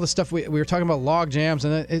playoffs and all the stuff, we were talking about log jams,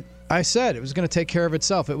 and I said it was going to take care of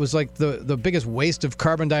itself. It was like the biggest waste of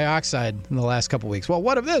carbon dioxide in the last couple weeks. Well,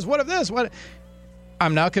 what of this? What of this? What?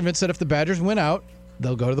 I'm now convinced that if the Badgers win out,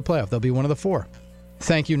 they'll go to the playoff. They'll be one of the 4.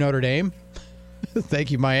 Thank you, Notre Dame.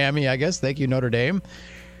 Thank you, Miami, I guess. Thank you, Notre Dame.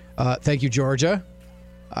 Thank you, Georgia.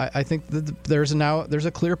 I think that there's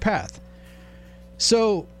a clear path.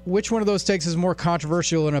 So which one of those takes is more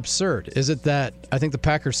controversial and absurd? Is it that I think the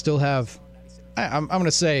Packers still have, I'm going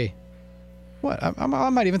to say, I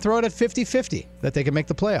might even throw it at 50-50 that they can make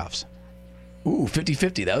the playoffs. Ooh,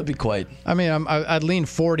 50-50. That would be quite. I mean, I'd lean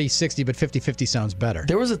 40-60, but 50-50 sounds better.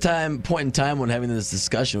 There was a point in time when having this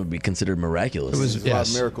discussion would be considered miraculous. There's a lot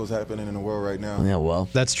of miracles happening in the world right now. Yeah, well.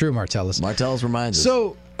 That's true, Martellus. Martellus reminds us.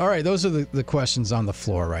 So, all right, those are the questions on the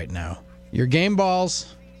floor right now. Your game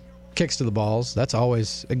balls, kicks to the balls. That's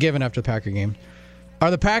always a given after the Packer game.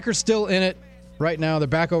 Are the Packers still in it right now? They're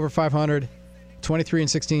back over 500,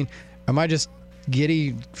 23-16. Am I just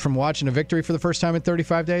giddy from watching a victory for the first time in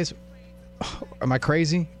 35 days? Am I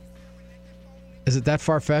crazy? Is it that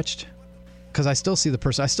far-fetched? Because I still see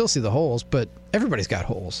I still see the holes, but everybody's got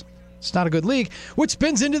holes. It's not a good league, which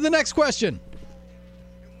spins into the next question.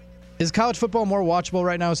 Is college football more watchable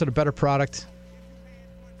right now? Is it a better product?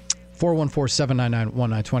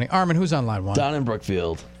 414-799-1920. Armin, who's on line 1? Don in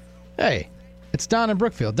Brookfield. Hey, it's Don in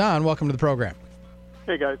Brookfield. Don, welcome to the program.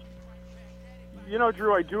 Hey, guys.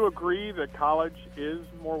 Drew, I do agree that college is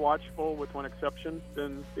more watchable with one exception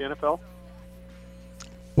than the NFL.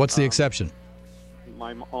 What's the exception?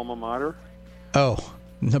 My alma mater. Oh,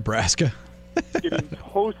 Nebraska. Getting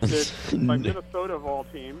hosted by Minnesota of all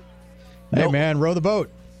teams. Hey, man, row the boat.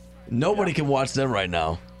 Nobody can watch them right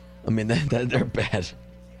now. I mean, they're bad.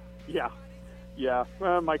 Yeah.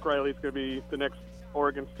 Mike Riley's going to be the next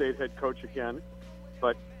Oregon State head coach again.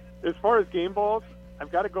 But as far as game balls,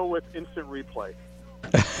 I've got to go with instant replay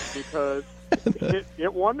because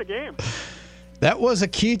it won the game. That was a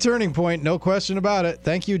key turning point, no question about it.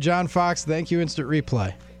 Thank you, John Fox. Thank you, instant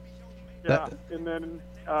replay. Yeah, and then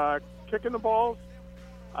kicking the balls,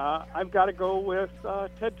 I've got to go with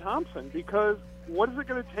Ted Thompson because what is it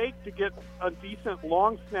going to take to get a decent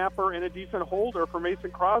long snapper and a decent holder for Mason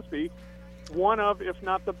Crosby, one of, if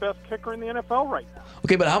not the best kicker in the NFL right now?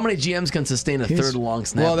 Okay, but how many GMs can sustain a third long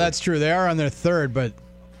snapper? Well, that's true. They are on their third, but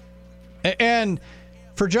and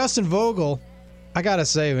for Justin Vogel, I gotta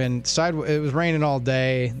say, man, it was raining all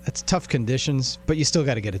day. That's tough conditions, but you still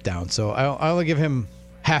got to get it down. So I only give him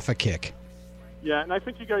half a kick. Yeah, and I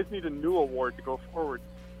think you guys need a new award to go forward,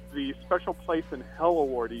 the Special Place in Hell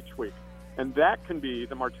Award each week, and that can be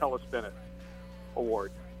the Martellus Bennett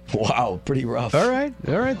Award. Wow, pretty rough. All right.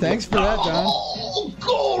 Thanks for that, Don. Oh,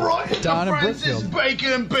 go right. Don in Brookfield.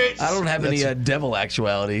 Bacon bits. I don't have any devil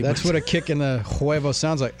actuality. That's what a kick in the huevo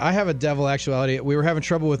sounds like. I have a devil actuality. We were having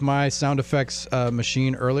trouble with my sound effects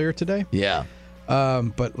machine earlier today. Yeah.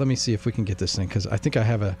 But let me see if we can get this thing because I think I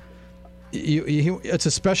have a. It's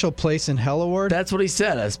a Special Place in Hell Award. That's what he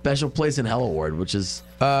said. A Special Place in Hell Award, which is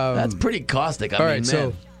that's pretty caustic. I mean,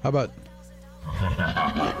 so how about?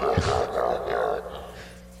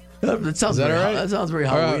 That sounds all very, right? That sounds very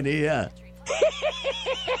Halloween-y, yeah.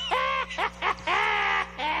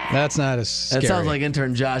 That's not as scary. That sounds like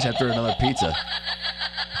intern Josh after another pizza.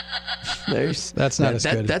 That's not as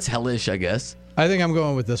good. That's hellish, I guess. I think I'm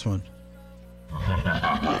going with this one.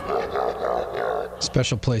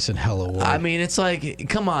 Special Place in Hell Award. I mean, it's like,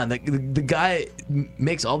 come on. The guy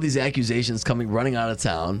makes all these accusations running out of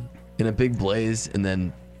town. in a big blaze, and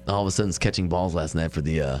then all of a sudden it's catching balls last night for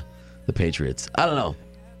the Patriots. I don't know.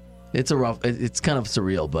 It's kind of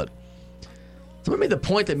surreal, but someone made the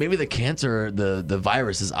point that maybe the cancer, the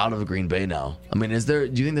virus is out of Green Bay now. I mean, do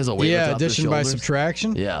you think there's a weight off their addition by shoulders?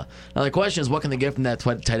 subtraction? Yeah. Now the question is, what can they get from that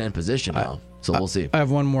tight end position now? So we'll see. I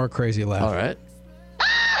have one more crazy laugh. All right.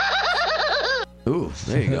 Ooh,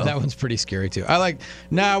 there you go. That one's pretty scary too.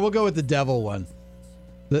 We'll go with the devil one.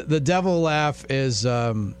 The devil laugh is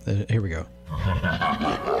here we go.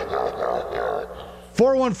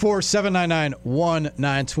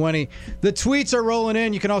 414-799-1920. The tweets are rolling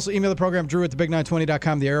in. You can also email the program,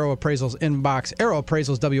 drew@thebig920.com, the Arrow Appraisals inbox,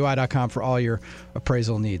 arrowappraisalswi.com for all your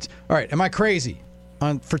appraisal needs. All right, am I crazy?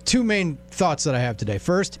 For two main thoughts that I have today.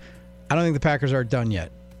 First, I don't think the Packers are done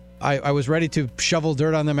yet. I was ready to shovel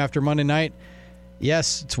dirt on them after Monday night.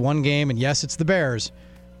 Yes, it's one game, and yes, it's the Bears,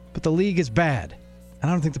 but the league is bad. I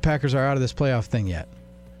don't think the Packers are out of this playoff thing yet.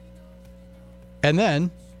 And then,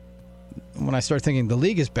 when I start thinking the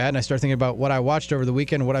league is bad, and I start thinking about what I watched over the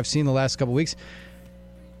weekend, what I've seen the last couple weeks,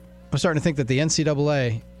 I'm starting to think that the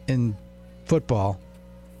NCAA in football,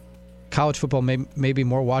 college football, may be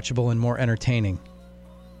more watchable and more entertaining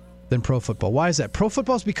than pro football. Why is that? Pro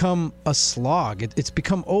football's become a slog. It's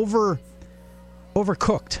become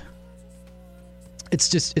overcooked.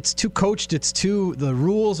 It's too coached. The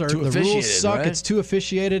rules suck. Right? It's too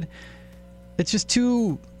officiated. It's just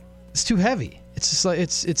too heavy. It's just like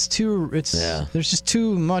there's just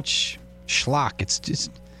too much schlock. It's just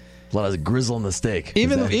a lot of grizzle in the steak.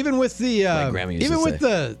 Even with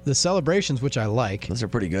the celebrations, which I like. Those are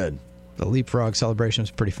pretty good. The leapfrog celebration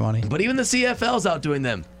was pretty funny. But even the CFL's outdoing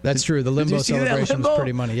them. That's true. The limbo celebration was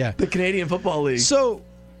pretty funny. Yeah. The Canadian Football League. So,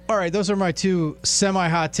 all right, those are my two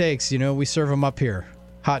semi-hot takes. We serve them up here.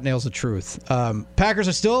 Hot nails of truth. Packers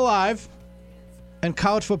are still alive, and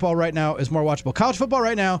college football right now is more watchable. College football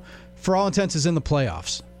right now, for all intents, is in the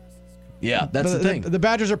playoffs. Yeah, that's the thing. The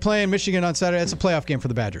Badgers are playing Michigan on Saturday. It's a playoff game for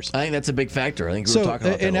the Badgers. I think that's a big factor. I think we were talking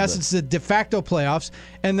about that in essence, the de facto playoffs,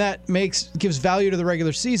 and that gives value to the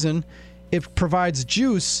regular season. It provides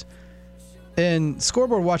juice and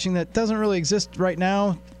scoreboard watching that doesn't really exist right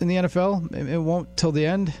now in the NFL. It won't till the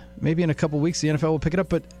end. Maybe in a couple weeks the NFL will pick it up.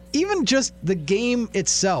 But even just the game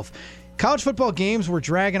itself, college football games were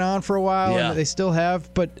dragging on for a while, and they still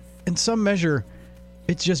have. But in some measure,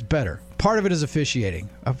 it's just better. Part of it is officiating.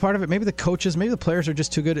 A part of it, maybe the coaches, maybe the players are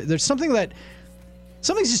just too good. There's something's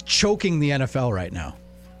just choking the NFL right now.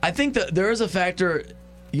 I think that there is a factor,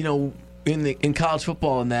 in college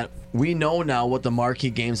football in that we know now what the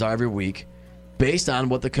marquee games are every week based on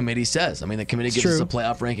what the committee says. I mean, the committee gives us a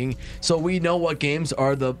playoff ranking, so we know what games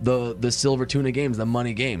are the silver tuna games, the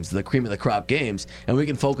money games, the cream of the crop games, and we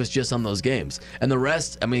can focus just on those games. And the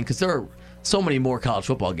rest, I mean, because there are so many more college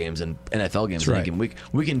football games and NFL games in a given week,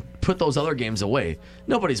 we can put those other games away.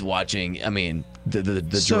 Nobody's watching, I mean, the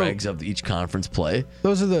dregs of each conference play.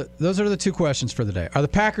 Those are the two questions for the day. Are the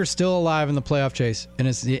Packers still alive in the playoff chase? And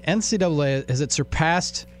is the NCAA, has it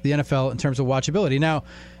surpassed the NFL in terms of watchability? Now,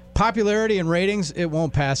 popularity and ratings, it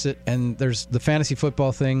won't pass it. And there's the fantasy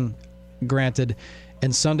football thing, granted.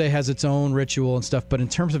 And Sunday has its own ritual and stuff. But in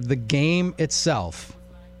terms of the game itself,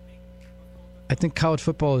 I think college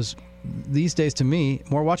football is, these days, to me,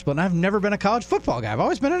 more watchable. And I've never been a college football guy. I've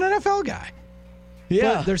always been an NFL guy.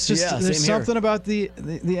 Yeah. But there's something about the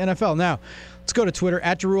NFL. Now, let's go to Twitter,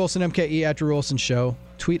 @Drew Olson, MKE, @Drew Olson Show.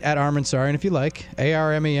 Tweet @Armansarian, if you like.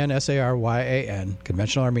 ARMENSARYAN,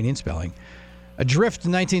 conventional Armenian spelling. Adrift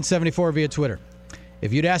 1974 via Twitter.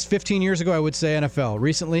 If you'd asked 15 years ago, I would say NFL.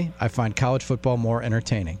 Recently, I find college football more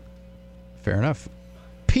entertaining. Fair enough.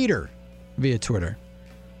 Peter via Twitter.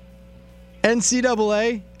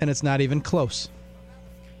 NCAA, and it's not even close.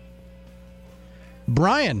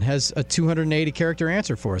 Brian has a 280-character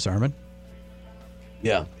answer for us, Armin.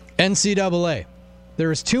 Yeah. NCAA.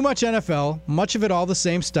 There is too much NFL, much of it all the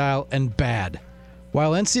same style, and bad.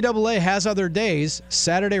 While NCAA has other days,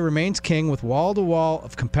 Saturday remains king with wall-to-wall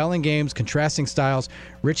of compelling games, contrasting styles,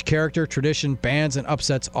 rich character, tradition, bands, and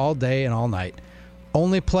upsets all day and all night.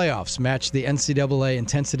 Only playoffs match the NCAA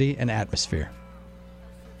intensity and atmosphere.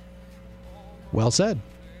 Well said.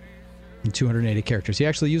 In 280 characters. He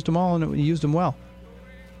actually used them all, and he used them well.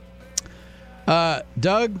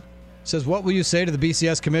 Doug says, what will you say to the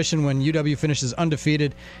BCS Commission when UW finishes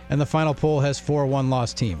undefeated and the final poll has 4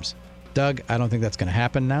 one-loss teams? Doug, I don't think that's going to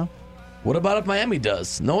happen now. What about if Miami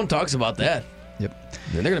does? No one talks about that. Yep.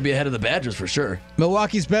 They're going to be ahead of the Badgers for sure.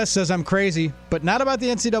 Milwaukee's Best says, I'm crazy, but not about the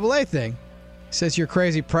NCAA thing. He says, you're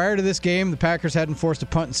crazy. Prior to this game, the Packers hadn't forced a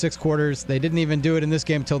punt in 6 quarters. They didn't even do it in this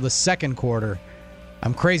game until the second quarter.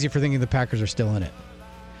 I'm crazy for thinking the Packers are still in it.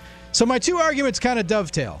 So my two arguments kind of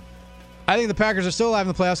dovetail. I think the Packers are still alive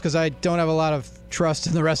in the playoffs because I don't have a lot of trust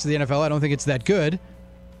in the rest of the NFL. I don't think it's that good.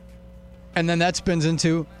 And then that spins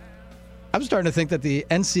into, I'm starting to think that the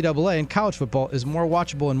NCAA in college football is more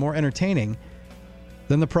watchable and more entertaining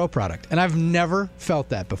than the pro product. And I've never felt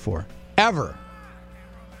that before. Ever.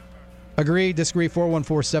 Agree, disagree,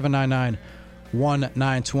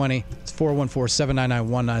 414-799-1920. It's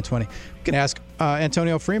 414-799-1920. You can ask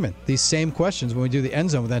Antonio Freeman these same questions when we do the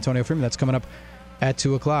End Zone with Antonio Freeman. That's coming up at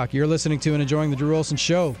 2 o'clock. You're listening to and enjoying The Drew Olson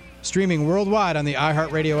Show, streaming worldwide on the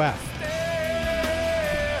iHeartRadio app.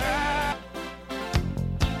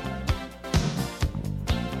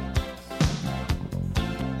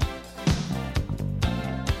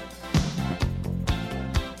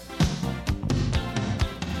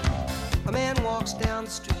 A man walks down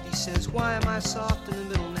the street, he says, why am I soft in the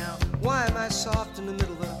middle now? Why am I soft in the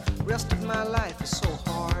middle? The rest of my life is so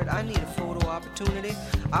hard. I need a photo opportunity.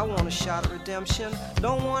 I want a shot at redemption.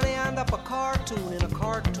 Don't want to end up a cartoon in a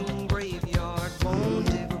cartoon graveyard. Bone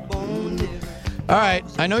digger, bone digger. All right,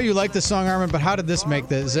 I know you like this song, Armin, but how did this make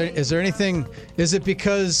this? Is there anything? Is it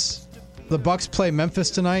because the Bucks play Memphis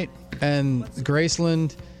tonight and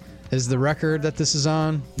Graceland is the record that this is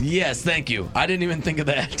on? Yes, thank you. I didn't even think of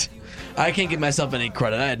that. I can't give myself any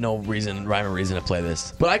credit. I had no rhyme or reason to play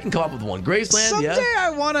this. But I can come up with one. Graceland, Someday I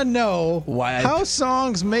want to know how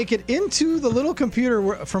songs make it into the little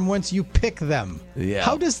computer from whence you pick them. Yeah.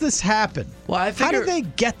 How does this happen? Well, how did they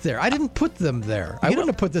get there? I didn't put them there. I wouldn't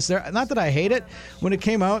have put this there. Not that I hate it. When it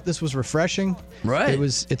came out, this was refreshing. Right.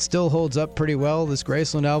 It still holds up pretty well, this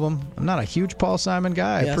Graceland album. I'm not a huge Paul Simon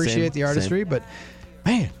guy. I appreciate the artistry, but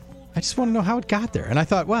man, I just want to know how it got there. And I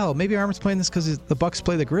thought, well, maybe Armin's playing this because the Bucks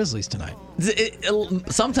play the Grizzlies tonight.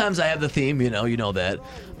 Sometimes I have the theme, you know that.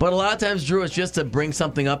 But a lot of times, Drew, it's just to bring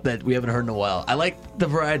something up that we haven't heard in a while. I like the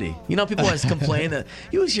variety. People always complain that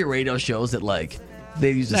you always hear radio shows that,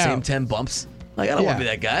 they use the same 10 bumps. I don't want to be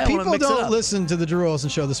that guy. I want to mix it up. People don't listen to the Drew Olson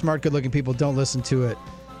Show. The smart, good-looking people don't listen to it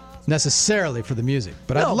necessarily for the music.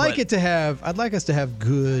 But I'd like us to have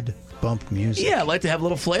good bump music. Yeah, I'd like to have a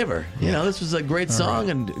little flavor. Yeah. This was a great song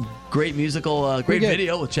and great musical, great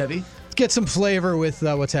video with Chevy. Let's get some flavor with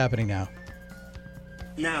what's happening now.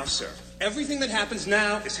 Now, sir. Everything that happens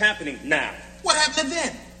now is happening now. What happened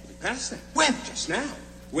then? We passed that. When? Just now.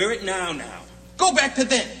 We're at now. Go back to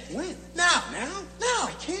then. When? Now. Now?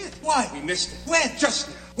 I can't. Why? We missed it. When? Just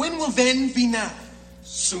now. When will then be now?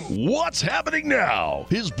 Soon. What's Happening Now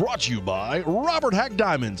is brought to you by Robert Hack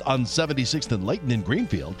Diamonds on 76th and Layton in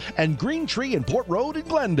Greenfield and Green Tree and Port Road in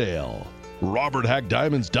Glendale.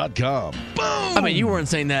 RobertHackDiamonds.com. Boom! I mean, you weren't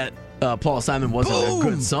saying that Paul Simon wasn't a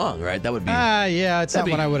good song, right? That would be... yeah, it's not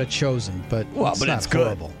one I would have chosen, but it's good.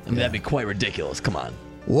 Horrible. I mean, that'd be quite ridiculous. Come on.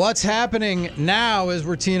 What's happening now is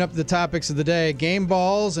we're teeing up the topics of the day. Game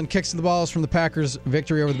balls and kicks to the balls from the Packers'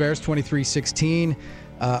 victory over the Bears, 23-16.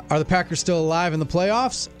 Are the Packers still alive in the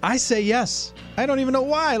playoffs? I say yes. I don't even know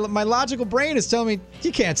why. My logical brain is telling me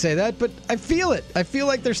you can't say that, but I feel it. I feel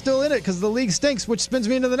like they're still in it because the league stinks, which spins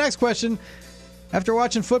me into the next question. After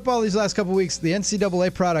watching football these last couple weeks, the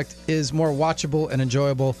NCAA product is more watchable and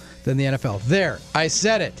enjoyable than the NFL. There, I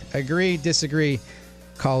said it. Agree, disagree,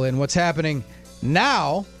 call in. What's happening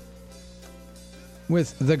now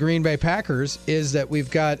with the Green Bay Packers is that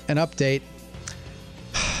we've got an update.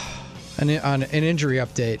 An injury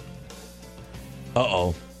update.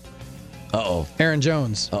 Aaron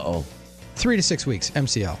Jones. 3 to 6 weeks,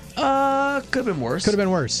 MCL. Could have been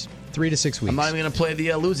worse. 3 to 6 weeks. I'm not even going to play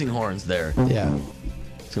the losing horns there. Yeah.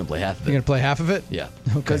 It's going to play half of it. You're going to play half of it? Yeah.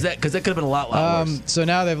 Because that could have been a lot worse. So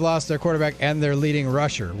now they've lost their quarterback and their leading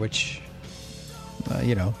rusher, which,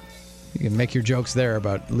 you can make your jokes there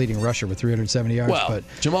about leading rusher with 370 yards. Well, but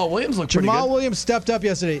Jamal Williams looked pretty good. Jamal Williams stepped up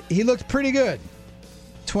yesterday. He looked pretty good.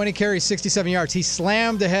 20 carries, 67 yards. He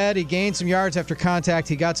slammed ahead. He gained some yards after contact.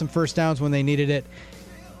 He got some first downs when they needed it.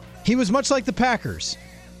 He was much like the Packers.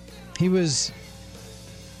 He was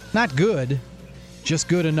not good, just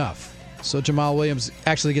good enough. So Jamal Williams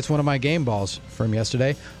actually gets one of my game balls from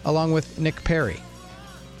yesterday, along with Nick Perry.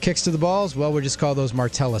 Kicks to the balls, well, we'll just call those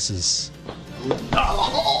Martelluses.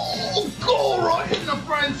 Oh, go right in the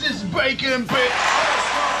Francis Bacon pit.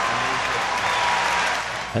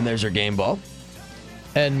 And there's your game ball.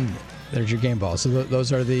 And there's your game ball. So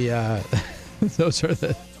those are the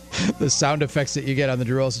the sound effects that you get on the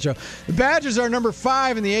Drew Olson Show. The Badgers are number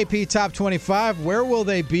 5 in the AP Top 25. Where will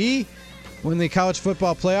they be when the college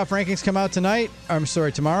football playoff rankings come out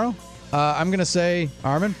tomorrow? I'm going to say,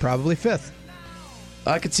 Armin, probably 5th.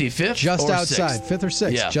 I could see 5th just or outside. 6th. 5th or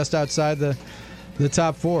 6th. Yeah. Just outside the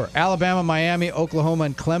top 4. Alabama, Miami, Oklahoma,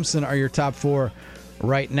 and Clemson are your top 4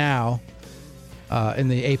 right now. in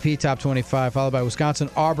the AP Top 25, followed by Wisconsin,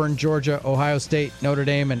 Auburn, Georgia, Ohio State, Notre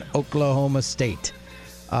Dame, and Oklahoma State.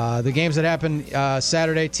 The games that happened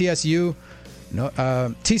Saturday, TCU,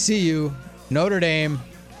 Notre Dame,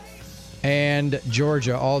 and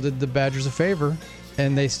Georgia all did the Badgers a favor,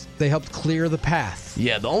 and they helped clear the path.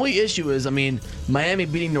 Yeah, the only issue is, Miami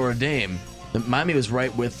beating Notre Dame. Miami was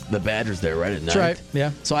right with the Badgers there, right at night. That's right,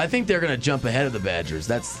 yeah. So I think they're going to jump ahead of the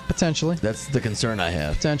Badgers. Potentially. That's the concern I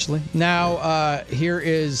have. Potentially. Now, here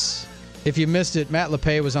is, if you missed it, Matt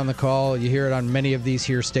LePay was on the call. You hear it on many of these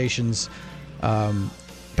here stations.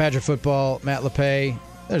 Badger football, Matt LePay,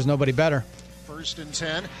 there's nobody better. 1st and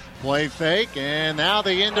 10, play fake, and now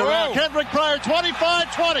the end around. Kendrick Pryor,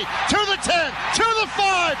 25-20, to the 10, to the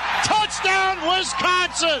 5, touchdown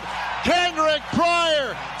Wisconsin! Kendrick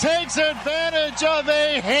Pryor takes advantage of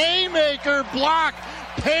a haymaker block,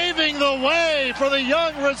 paving the way for the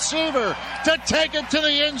young receiver to take it to the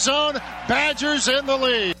end zone. Badgers in the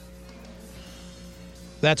lead.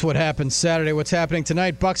 That's what happened Saturday. What's happening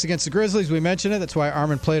tonight? Bucks against the Grizzlies. We mentioned it. That's why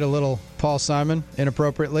Armin played a little Paul Simon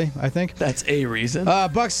inappropriately, I think. That's a reason.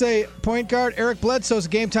 Bucks say point guard Eric Bledsoe's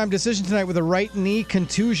game-time decision tonight with a right knee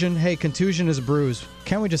contusion. Hey, contusion is a bruise.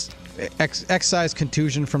 Can't we just excise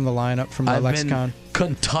contusion from the lineup, from the lexicon? Been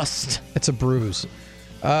contussed. It's a bruise.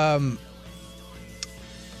 But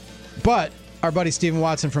our buddy Stephen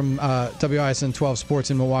Watson from WISN 12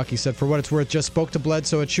 Sports in Milwaukee said, for what it's worth, just spoke to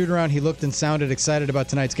Bledsoe at shoot-around. He looked and sounded excited about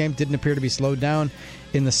tonight's game. Didn't appear to be slowed down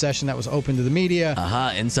in the session that was open to the media.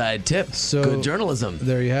 Inside tip. So good journalism.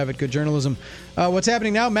 There you have it. Good journalism. What's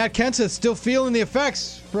happening now? Matt Kenseth still feeling the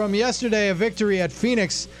effects from yesterday, a victory at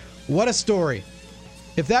Phoenix. What a story.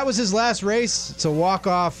 If that was his last race, it's a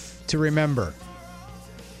walk-off to remember.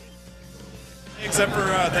 Except for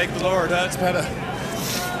thank the Lord. It's been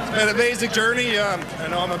an amazing journey. I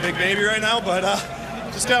know I'm a big baby right now, but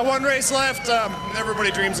just got one race left.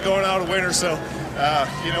 Everybody dreams of going out a winner, so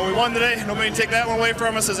we won today. Nobody can take that one away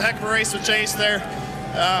from us. It's a heck of a race with Chase there.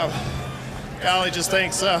 Golly, just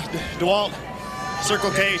thanks DeWalt,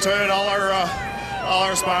 Circle K, Toyota, all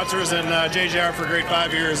our sponsors, and JJR for a great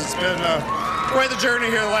 5 years. It's been quite the journey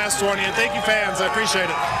here the last 20, and thank you, fans. I appreciate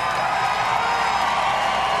it.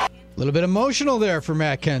 A little bit emotional there for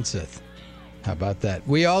Matt Kenseth. How about that?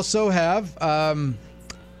 We also have,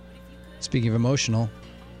 speaking of emotional,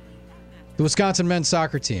 the Wisconsin men's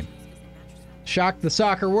soccer team shocked the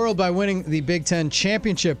soccer world by winning the Big Ten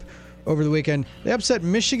championship over the weekend. They upset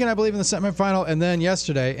Michigan, I believe, in the semifinal, and then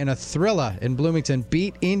yesterday in a thriller in Bloomington,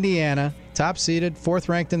 beat Indiana, top-seeded, 4th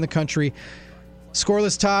ranked in the country.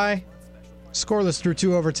 Scoreless tie. Scoreless through 2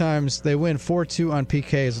 overtimes. They win 4-2 on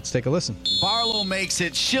PKs. Let's take a listen. Barlow makes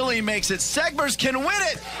it. Schilly makes it. Segbers can win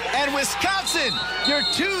it. And Wisconsin, your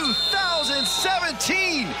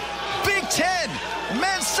 2017 Big Ten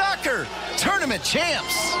Men's Soccer Tournament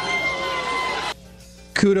champs.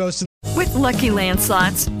 Kudos to With Lucky Land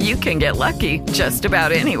Slots, you can get lucky just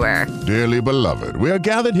about anywhere. Dearly beloved, we are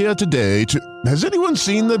gathered here today to... Has anyone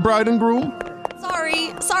seen the bride and groom?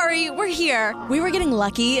 Sorry, we're here. We were getting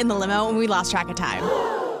lucky in the limo and we lost track of time.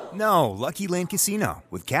 No, Lucky Land Casino,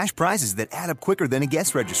 with cash prizes that add up quicker than a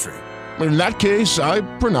guest registry. In that case, I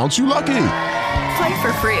pronounce you lucky. Play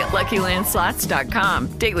for free at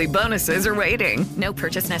LuckyLandSlots.com. Daily bonuses are waiting. No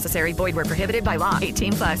purchase necessary. Void where prohibited by law.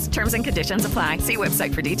 18+. Terms and conditions apply. See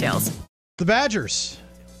website for details. the Badgers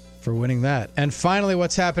for winning that. And finally,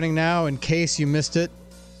 what's happening now, in case you missed it,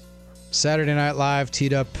 Saturday Night Live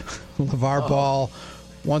teed up LeVar Ball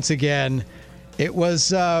once again. It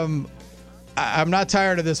was, I'm not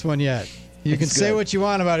tired of this one yet. You can say what you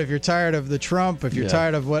want about it if you're tired of the Trump, if you're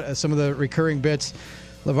tired of what some of the recurring bits.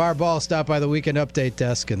 LeVar Ball stopped by the Weekend Update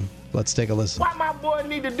desk, and let's take a listen. Why my boy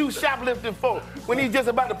need to do shoplifting for when he's just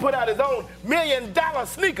about to put out his own $1 million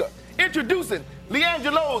sneaker? Introducing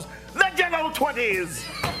LiAngelo's LeGello 20s.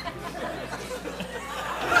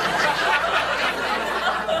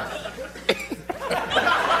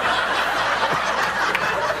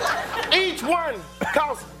 Each one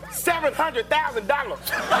costs $700,000.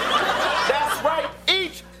 That's right,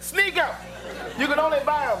 each sneaker. You can only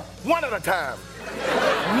buy them one at a time.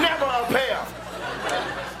 Never a pair.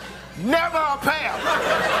 Never a pair.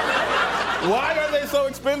 Why are they so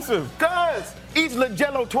expensive? Because each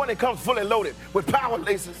LeGello 20 comes fully loaded with power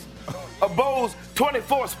laces, a Bose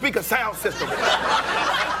 24-speaker sound system,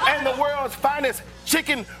 and the world's finest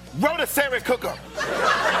chicken rotisserie cooker.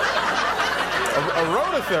 A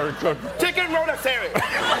rotisserie cooker? Chicken rotisserie.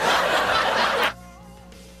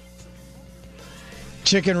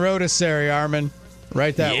 Chicken rotisserie, Armin.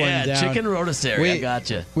 Write that one down. Yeah, chicken rotisserie. I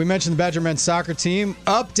gotcha. We mentioned the Badger men's soccer team.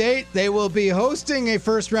 Update, they will be hosting a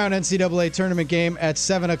first-round NCAA tournament game at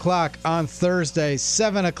 7 o'clock on Thursday.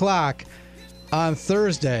 7 o'clock on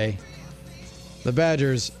Thursday. The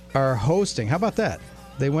Badgers are hosting. How about that?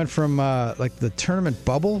 They went from the tournament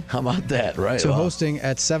bubble. How about that, right? To hosting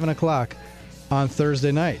at 7 o'clock on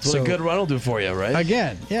Thursday night. What a good run will do for you, right?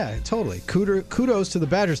 Again, yeah, totally. Kudos to the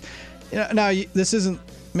Badgers. Now, this isn't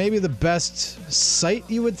maybe the best site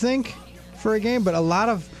you would think for a game, but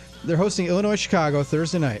they're hosting Illinois-Chicago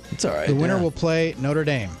Thursday night. It's all right. The winner will play Notre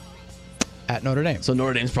Dame at Notre Dame. So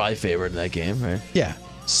Notre Dame's probably favored in that game, right? Yeah.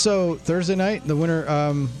 So Thursday night, the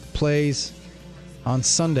winner plays on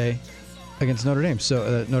Sunday against Notre Dame.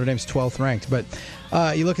 So Notre Dame's 12th ranked. But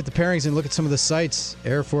you look at the pairings and look at some of the sites,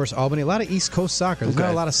 Air Force, Albany, a lot of East Coast soccer. There's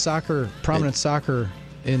not a lot of prominent soccer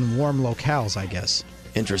in warm locales, I guess.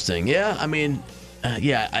 Interesting. Yeah, I mean,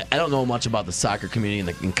 I don't know much about the soccer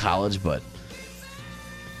community in college, but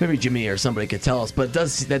maybe Jimmy or somebody could tell us. But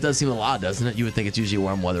that does seem a lot, doesn't it? You would think it's usually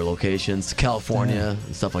warm weather locations, California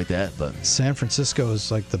and stuff like that. But San Francisco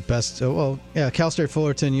is like the best. Cal State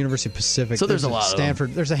Fullerton, University of Pacific. So there's a lot.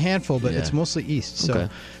 Stanford. There's a handful, but it's mostly east. So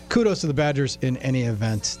kudos to the Badgers in any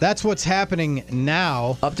event. That's what's happening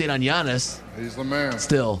now. Update on Giannis. He's the man.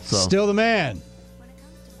 Still the man.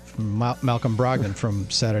 From Malcolm Brogdon from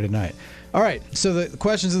Saturday night. All right, so the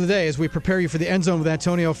questions of the day as we prepare you for the end zone with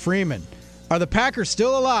Antonio Freeman. Are the Packers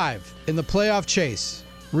still alive in the playoff chase,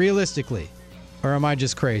 realistically, or am I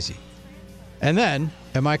just crazy? And then,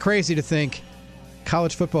 am I crazy to think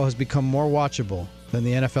college football has become more watchable than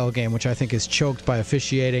the NFL game, which I think is choked by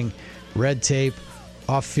officiating, red tape,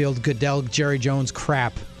 off-field Goodell, Jerry Jones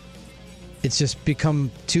crap? It's just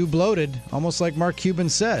become too bloated, almost like Mark Cuban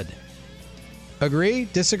said. Agree?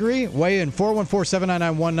 Disagree? Weigh in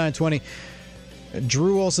 414-799-1920.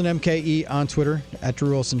 Drew Olson MKE on Twitter, at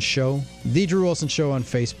Drew Olson Show. The Drew Olson Show on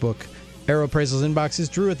Facebook. Arrow Appraisal's inbox is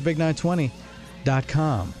Drew at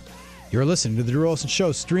thebig920.com. You're listening to The Drew Olson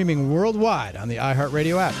Show, streaming worldwide on the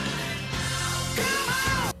iHeartRadio app.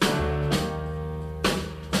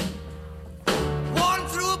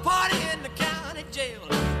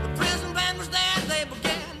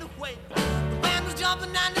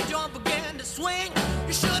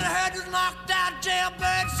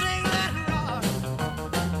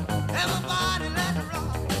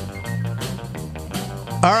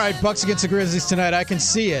 All right, Bucks against the Grizzlies tonight. I can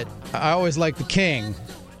see it. I always liked the King.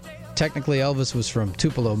 Technically, Elvis was from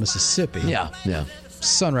Tupelo, Mississippi. Yeah.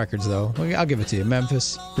 Sun Records, though. I'll give it to you.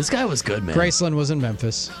 Memphis. This guy was good, man. Graceland was in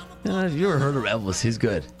Memphis. You ever heard of Elvis? He's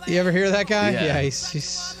good. You ever hear that guy? Yeah.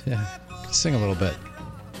 He's can sing a little bit.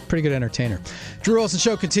 Pretty good entertainer. Drew Olson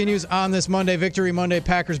Show continues on this Monday. Victory Monday.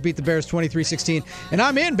 Packers beat the Bears 23-16. And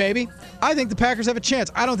I'm in, baby. I think the Packers have a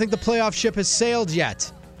chance. I don't think the playoff ship has sailed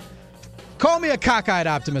yet. Call me a cockeyed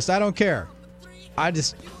optimist. I don't care.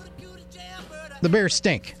 The Bears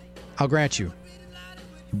stink. I'll grant you.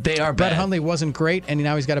 They are bad. Brett Hundley wasn't great, and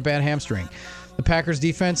now he's got a bad hamstring. The Packers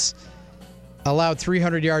defense allowed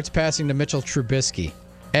 300 yards passing to Mitchell Trubisky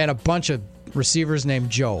and a bunch of receivers named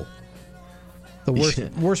Joe. The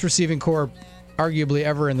worst receiving core arguably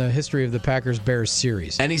ever in the history of the Packers-Bears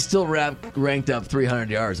series. And he's still ranked up 300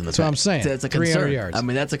 yards in the That's what I'm saying. That's a concern. 300 yards. I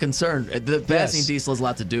mean, that's a concern. The passing diesel has a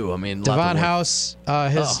lot to do. I mean, Devon House,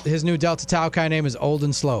 his new Delta Tau Kai name is Old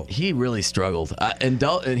and Slow. He really struggled. And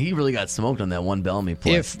he really got smoked on that one Bellamy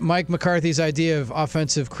play. If Mike McCarthy's idea of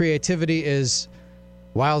offensive creativity is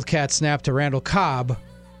wildcat snap to Randall Cobb,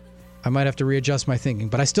 I might have to readjust my thinking.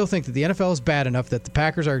 But I still think that the NFL is bad enough, that the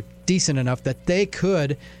Packers are decent enough that they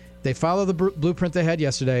follow the blueprint they had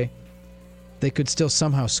yesterday, they could still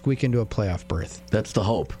somehow squeak into a playoff berth. That's the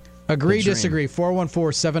hope. Agree, disagree.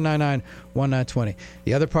 414-799-1920.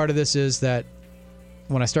 The other part of this is that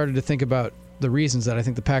when I started to think about the reasons that I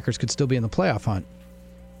think the Packers could still be in the playoff hunt,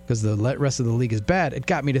 because the rest of the league is bad, it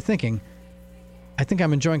got me to thinking, I think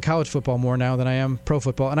I'm enjoying college football more now than I am pro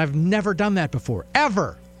football, and I've never done that before,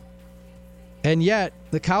 ever. And yet,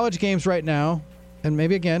 the college games right now, and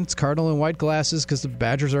maybe, again, it's Cardinal and white glasses because the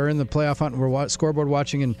Badgers are in the playoff hunt and we're scoreboard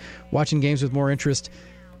watching and watching games with more interest.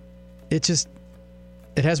 It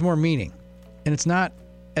has more meaning. And it's not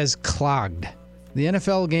as clogged. The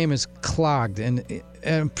NFL game is clogged. And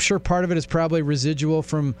I'm sure part of it is probably residual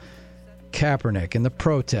from Kaepernick and the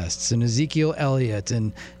protests and Ezekiel Elliott.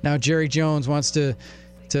 And now Jerry Jones wants to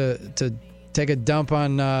take a dump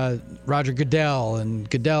on Roger Goodell. And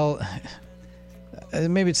Goodell,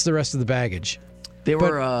 maybe it's the rest of the baggage. They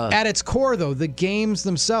were at its core, though, the games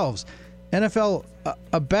themselves, NFL,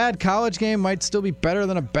 a bad college game might still be better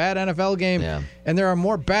than a bad NFL game. Yeah. And there are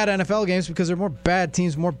more bad NFL games because there are more bad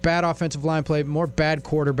teams, more bad offensive line play, more bad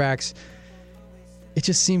quarterbacks. It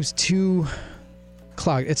just seems too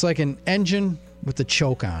clogged. It's like an engine with the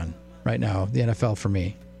choke on right now, the NFL for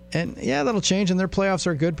me. And yeah, that'll change, and their playoffs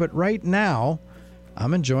are good, but right now,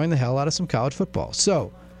 I'm enjoying the hell out of some college football.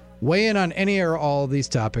 So, weigh in on any or all of these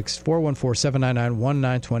topics,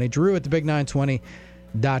 414-799-1920. Drew at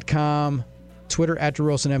thebig920.com. Twitter at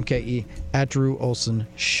Drew Olson MKE, at Drew Olson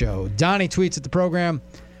Show. Donnie tweets at the program,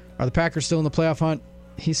 are the Packers still in the playoff hunt?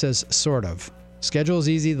 He says, sort of. Schedule is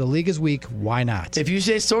easy. The league is weak. Why not? If you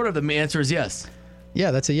say sort of, the answer is yes.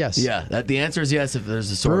 Yeah, that's a yes. Yeah, the answer is yes if there's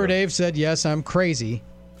a sort Brewer of. Dave said, yes, I'm crazy.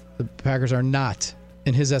 The Packers are not,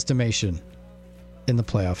 in his estimation, in the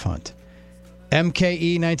playoff hunt.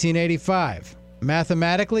 MKE 1985.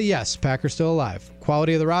 Mathematically, yes, Packers still alive.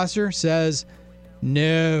 Quality of the roster says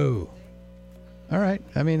no. All right.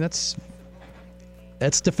 I mean, that's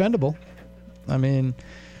defendable. I mean,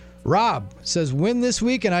 Rob says win this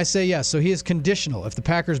week, and I say yes. So he is conditional. If the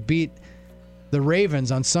Packers beat the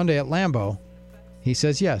Ravens on Sunday at Lambeau, he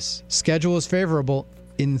says yes. Schedule is favorable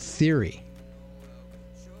in theory.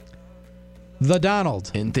 The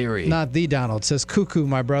Donald. In theory. Not the Donald. Says, cuckoo,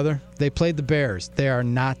 my brother. They played the Bears. They are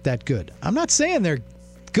not that good. I'm not saying they're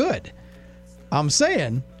good. I'm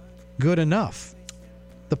saying good enough.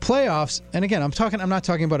 The playoffs, and again, I'm not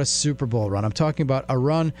talking about a Super Bowl run. I'm talking about a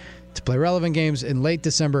run to play relevant games in late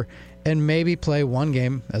December and maybe play one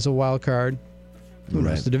game as a wild card. Who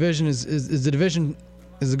knows? The division is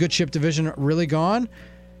the good ship division really gone?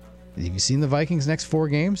 Have you seen the Vikings' next 4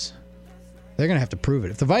 games? They're going to have to prove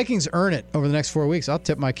it. If the Vikings earn it over the next 4 weeks, I'll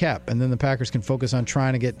tip my cap, and then the Packers can focus on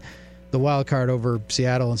trying to get the wild card over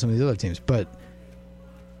Seattle and some of these other teams. But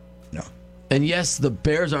no. And yes, the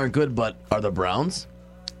Bears aren't good, but are the Browns?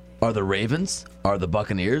 Are the Ravens? Are the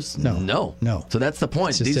Buccaneers? No. So that's the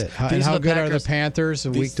point. That's just it. How good are the Panthers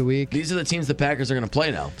week to week? These are the teams the Packers are going to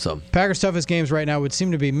play now. So Packers' toughest games right now would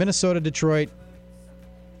seem to be Minnesota, Detroit,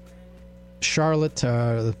 Charlotte,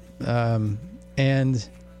 and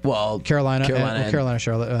Carolina,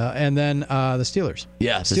 Charlotte, and then the Steelers.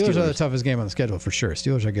 Yeah, the Steelers are the toughest game on the schedule for sure.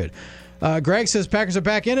 Steelers are good. Greg says Packers are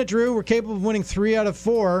back in it. Drew, we're capable of winning 3 out of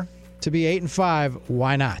 4 to be 8-5.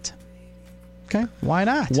 Why not? Okay, why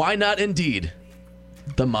not? Why not? Indeed,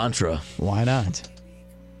 the mantra. Why not?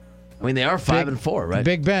 I mean, they are 5-4, right?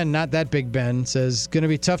 Big Ben, not that Big Ben, says going to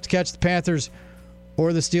be tough to catch the Panthers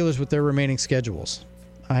or the Steelers with their remaining schedules.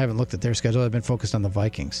 I haven't looked at their schedule. I've been focused on the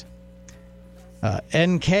Vikings.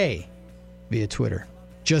 NK via Twitter.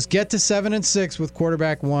 Just get to 7-6 with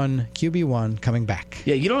quarterback 1, QB1 coming back.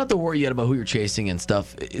 Yeah, you don't have to worry yet about who you're chasing and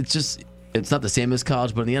stuff. It's not the same as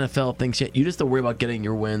college, but in the NFL, you just have to worry about getting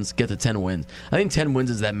your wins, get to 10 wins. I think 10 wins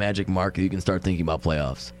is that magic mark that you can start thinking about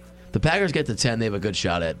playoffs. The Packers get to 10, they have a good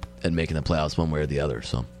shot at making the playoffs one way or the other.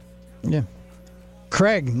 So, yeah.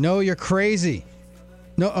 Craig, no, you're crazy.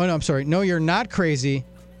 I'm sorry. No, you're not crazy.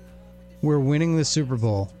 We're winning the Super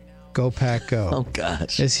Bowl. Go Pack, go! Oh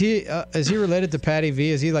gosh, is he related to Patty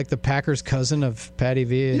V? Is he like the Packers' cousin of Patty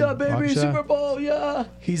V? Yeah, baby, Waukesha? Super Bowl, yeah.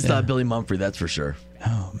 He's not Billy Mumphrey, that's for sure.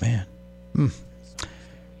 Oh man,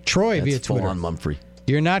 Troy via Twitter. Full on Mumphrey.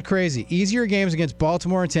 You're not crazy. Easier games against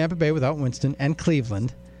Baltimore and Tampa Bay without Winston and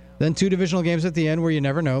Cleveland. Then 2 divisional games at the end where you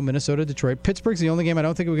never know. Minnesota, Detroit, Pittsburgh's the only game I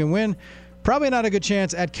don't think we can win. Probably not a good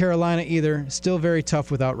chance at Carolina either. Still very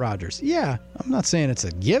tough without Rodgers. Yeah, I'm not saying it's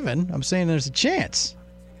a given. I'm saying there's a chance.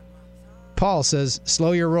 Paul says,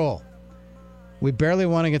 slow your roll. We barely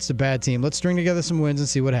won against a bad team. Let's string together some wins and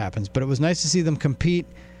see what happens. But it was nice to see them compete.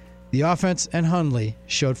 The offense and Hundley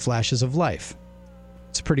showed flashes of life.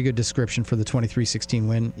 It's a pretty good description for the 23-16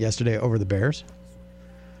 win yesterday over the Bears.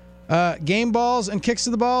 Game balls and kicks to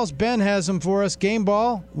the balls. Ben has them for us. Game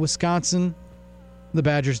ball, Wisconsin, the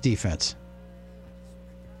Badgers defense.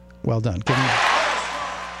 Well done.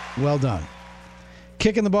 Well done.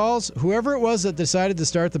 Kicking the balls, whoever it was that decided to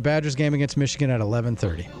start the Badgers game against Michigan at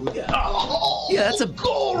 11:30. Yeah, that's a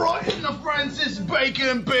goal right in the Francis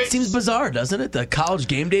Bacon bit. Seems bizarre, doesn't it? The college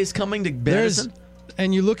game day is coming to Madison.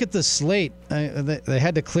 And you look at the slate. They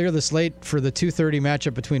had to clear the slate for the 2:30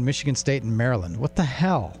 matchup between Michigan State and Maryland. What the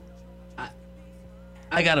hell?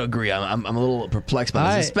 I got to agree. I'm a little perplexed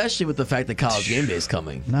by this, especially with the fact that college game day is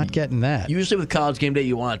coming. Not getting that. Usually with college game day,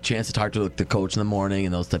 you want a chance to talk to the coach in the morning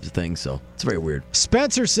and those types of things, so it's very weird.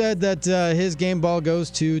 Spencer said that his game ball goes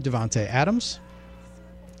to Devontae Adams.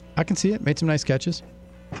 I can see it. Made some nice catches.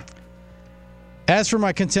 As for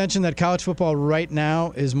my contention that college football right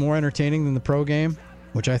now is more entertaining than the pro game,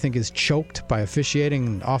 which I think is choked by officiating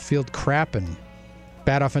and off-field crap and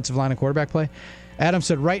bad offensive line and quarterback play, Adam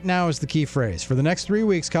said, right now is the key phrase. For the next 3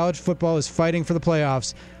 weeks, college football is fighting for the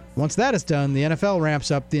playoffs. Once that is done, the NFL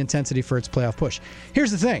ramps up the intensity for its playoff push.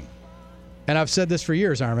 Here's the thing, and I've said this for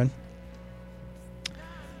years, Armin.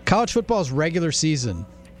 College football's regular season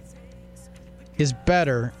is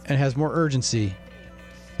better and has more urgency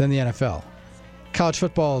than the NFL. College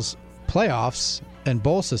football's playoffs and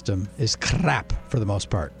bowl system is crap for the most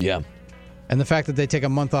part. Yeah. And the fact that they take a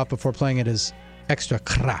month off before playing it is extra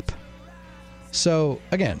crap. So,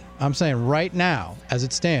 again, I'm saying right now, as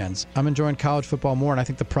it stands, I'm enjoying college football more, and I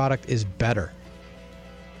think the product is better.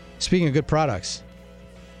 Speaking of good products,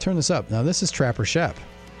 turn this up. Now, this is Trapper Shep.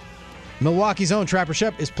 Milwaukee's own Trapper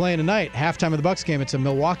Shep is playing tonight. Halftime of the Bucks game. It's a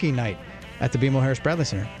Milwaukee night at the BMO Harris Bradley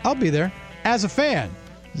Center. I'll be there as a fan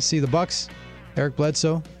to see the Bucks, Eric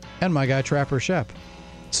Bledsoe, and my guy Trapper Shep.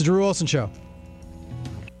 It's the Drew Olson Show.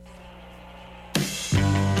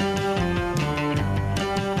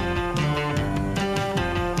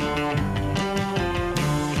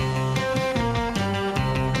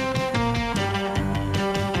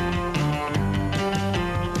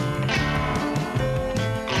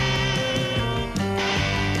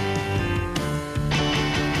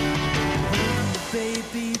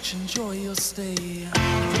 Enjoy your stay.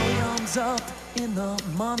 Throw your arms up in the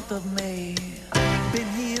month of May. Been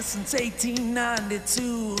here since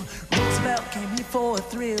 1892. Roosevelt came here for a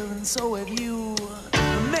thrill, and so have you.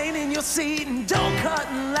 Remain in your seat and don't cut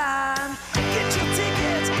in line. Get your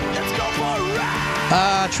tickets, let's go for a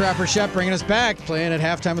ride. Trapper Shep bringing us back, playing at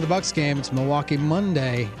halftime of the Bucks game. It's Milwaukee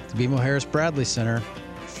Monday at the BMO Harris Bradley Center.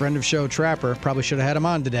 Friend of show Trapper. Probably should have had him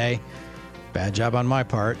on today. Bad job on my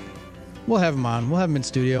part. We'll have him on. We'll have him in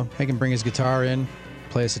studio. He can bring his guitar in,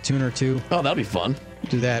 play us a tune or two. Oh, that'll be fun.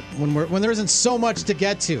 Do that when there isn't so much to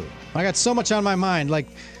get to. I got so much on my mind, like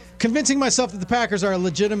convincing myself that the Packers are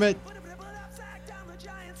legitimate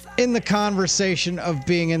in the conversation of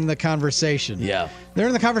being in the conversation. Yeah. They're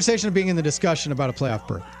in the conversation of being in the discussion about a playoff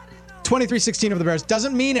berth. 23-16 over the Bears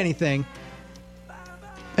doesn't mean anything,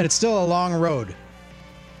 and it's still a long road.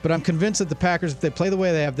 But I'm convinced that the Packers, if they play the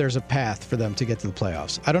way they have, there's a path for them to get to the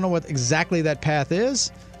playoffs. I don't know what exactly that path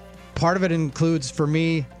is. Part of it includes, for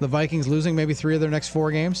me, the Vikings losing maybe 3 of their next 4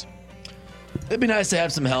 games. It'd be nice to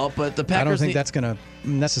have some help, but the Packers... I don't think that's going to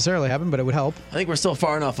necessarily happen, but it would help. I think we're still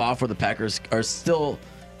far enough off where the Packers are still...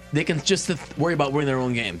 They can just worry about winning their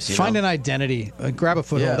own games. Find an identity. Grab a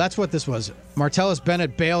foothold. Yeah. That's what this was. Martellus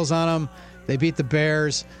Bennett bails on them. They beat the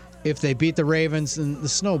Bears. If they beat the Ravens, then the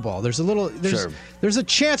snowball. There's a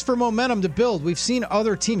chance for momentum to build. We've seen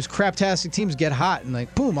other teams, craptastic teams, get hot and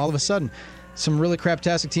like boom, all of a sudden, some really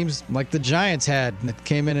craptastic teams like the Giants had that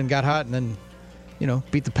came in and got hot and then,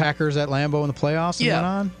 beat the Packers at Lambeau in the playoffs and went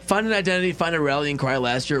on. Find an identity, find a rallying cry.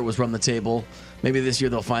 Last year it was run the table. Maybe this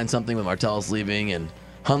year they'll find something with Martellus leaving and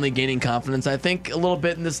Hundley gaining confidence. I think a little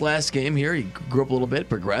bit in this last game here. He grew up a little bit,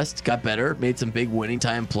 progressed, got better, made some big winning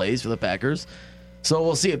time plays for the Packers. So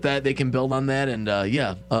we'll see if they can build on that, and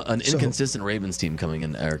an inconsistent Ravens team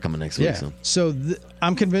coming next week. So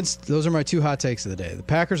I'm convinced those are my 2 hot takes of the day. The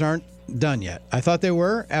Packers aren't done yet. I thought they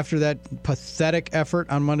were after that pathetic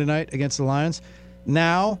effort on Monday night against the Lions.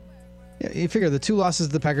 Now, you figure the 2 losses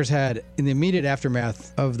the Packers had in the immediate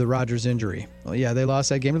aftermath of the Rodgers injury. Well, yeah, they lost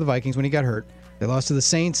that game to the Vikings when he got hurt. They lost to the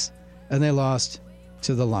Saints, and they lost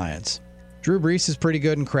to the Lions. Drew Brees is pretty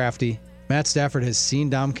good and crafty. Matt Stafford has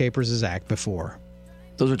seen Dom Capers' act before.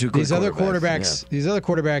 Those are 2 good quarterbacks. These other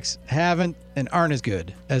quarterbacks haven't and aren't as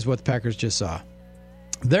good as what the Packers just saw.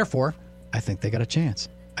 Therefore, I think they got a chance.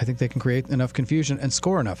 I think they can create enough confusion and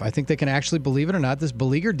score enough. I think they can actually, believe it or not, this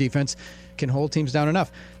beleaguered defense can hold teams down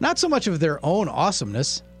enough. Not so much of their own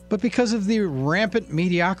awesomeness, but because of the rampant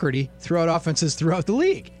mediocrity throughout offenses throughout the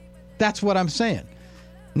league. That's what I'm saying.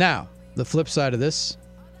 Now, the flip side of this,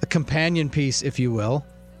 a companion piece, if you will.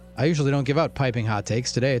 I usually don't give out piping hot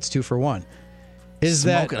takes. Today, it's 2 for 1. Is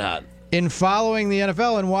Smoking that hot. In following the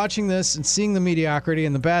NFL and watching this and seeing the mediocrity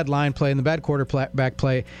and the bad line play and the bad quarterback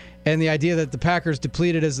play and the idea that the Packers,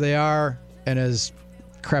 depleted as they are and as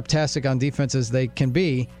craptastic on defense as they can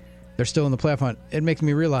be, they're still in the playoff hunt. It makes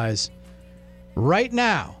me realize right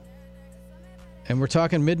now, and we're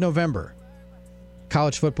talking mid-November,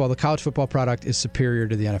 the college football product is superior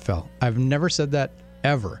to the NFL. I've never said that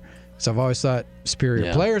ever, because I've always thought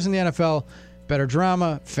superior players in the NFL, better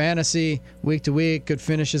drama, fantasy, week to week, good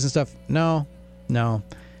finishes and stuff. No.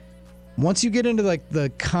 Once you get into like the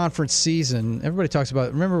conference season, everybody talks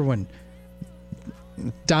about. Remember when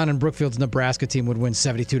Don and Brookfield's Nebraska team would win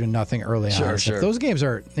 72-0 early on? Sure. Those games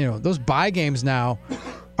are, those bye games now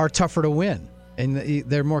are tougher to win, and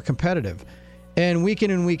they're more competitive. And week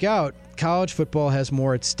in and week out, college football has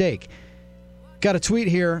more at stake. Got a tweet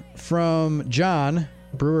here from John,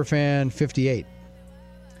 Brewer fan 58.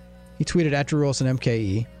 He tweeted at Drew Olson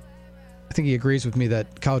MKE. I think he agrees with me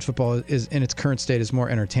that college football is in its current state is more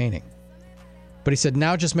entertaining. But he said,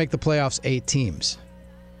 now just make the playoffs 8 teams.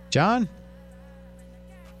 John,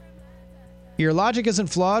 your logic isn't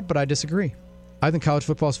flawed, but I disagree. I think college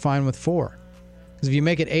football is fine with 4. Because if you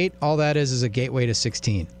make it 8, all that is a gateway to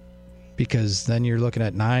 16. Because then you're looking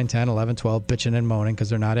at 9, 10, 11, 12 bitching and moaning because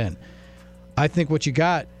they're not in. I think what you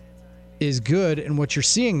got is good, and what you're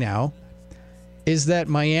seeing now is that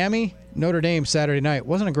Miami, Notre Dame Saturday night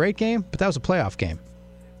wasn't a great game, but that was a playoff game,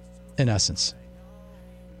 in essence.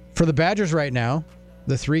 For the Badgers right now,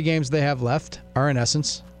 the 3 games they have left are, in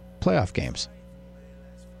essence, playoff games.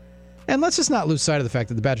 And let's just not lose sight of the fact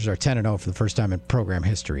that the Badgers are 10-0 for the first time in program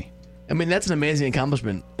history. I mean, that's an amazing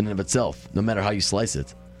accomplishment in and of itself, no matter how you slice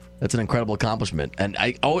it. That's an incredible accomplishment. And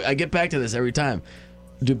I get back to this every time.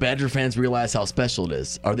 Do Badger fans realize how special it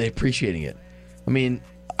is? Are they appreciating it? I mean,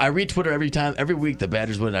 I read Twitter every week the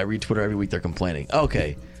Badgers win. I read Twitter every week they're complaining.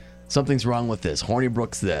 Okay, something's wrong with this.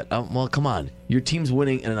 Hornibrook's that. Well, come on. Your team's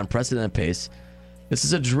winning at an unprecedented pace. This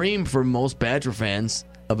is a dream for most Badger fans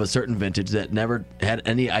of a certain vintage that never had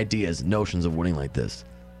any ideas, notions of winning like this.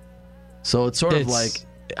 So it's sort of like,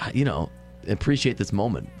 appreciate this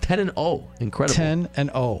moment. 10-0, incredible.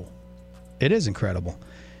 10-0, it is incredible.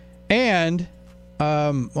 And,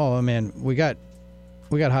 man, we got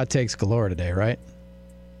hot takes galore today, right?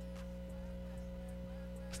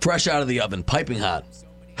 Fresh out of the oven, piping hot.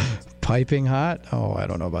 Piping hot? Oh, I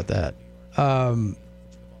don't know about that.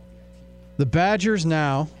 The Badgers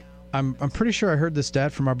now, I'm pretty sure I heard this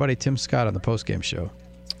stat from our buddy Tim Scott on the postgame show.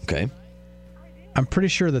 Okay. I'm pretty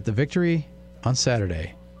sure that the victory on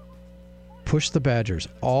Saturday pushed the Badgers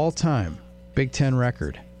all-time Big Ten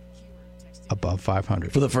record above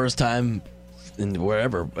 500. For the first time in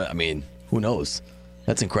wherever. I mean, who knows?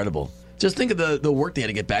 That's incredible. Just think of the work they had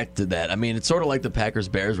to get back to that. I mean, it's sort of like the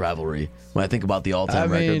Packers-Bears rivalry when I think about the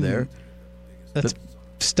all-time record there. That's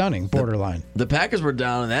stunning, borderline. The Packers were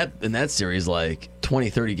down in that series like 20,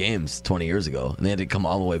 30 games 20 years ago, and they had to come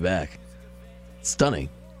all the way back. Stunning.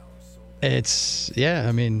 I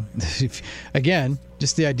mean, again,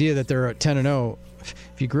 just the idea that they're at 10-0. If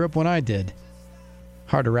you grew up when I did,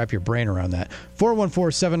 hard to wrap your brain around that.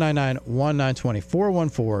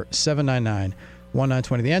 414-799-1920.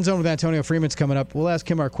 414-799-1920. The End Zone with Antonio Freeman's coming up. We'll ask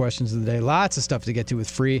him our questions of the day. Lots of stuff to get to with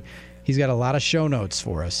Free. He's got a lot of show notes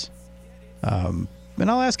for us. And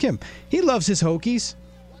I'll ask him. He loves his Hokies.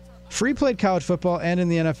 Free played college football and in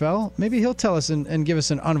the NFL. Maybe he'll tell us and give us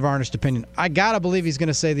an unvarnished opinion. I got to believe he's going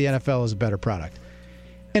to say the NFL is a better product.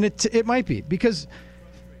 And it might be, because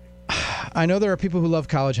I know there are people who love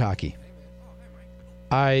college hockey.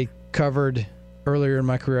 Earlier in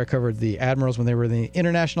my career, I covered the Admirals when they were in the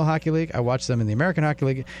International Hockey League. I watched them in the American Hockey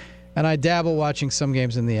League. And I dabble watching some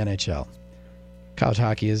games in the NHL. College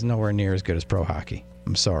hockey is nowhere near as good as pro hockey.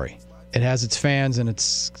 I'm sorry. It has its fans, and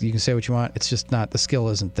you can say what you want. It's just not, the skill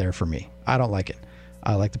isn't there for me. I don't like it.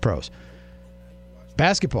 I like the pros.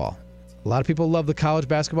 Basketball. A lot of people love the college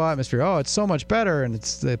basketball atmosphere. Oh, it's so much better, and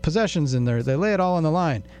it's the possessions, and they lay it all on the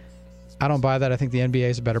line. I don't buy that. I think the NBA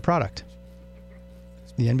is a better product.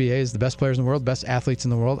 The NBA is the best players in the world, best athletes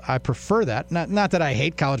in the world. I prefer that. Not that I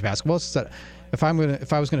hate college basketball. It's just that if I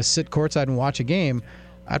was going to sit courtside and watch a game,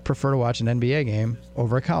 I'd prefer to watch an NBA game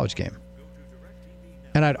over a college game.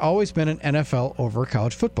 And I'd always been an NFL over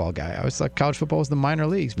college football guy. I always thought college football was the minor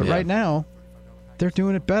leagues. But right now, they're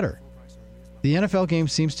doing it better. The NFL game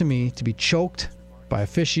seems to me to be choked by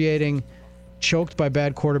officiating, choked by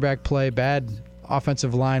bad quarterback play, bad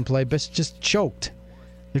offensive line play, but just choked.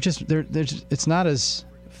 It's not as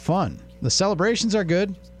fun. The celebrations are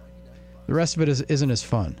good. The rest of it isn't as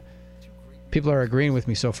fun. People are agreeing with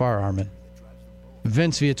me so far, Armin.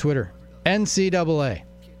 Vince via Twitter. NCAA.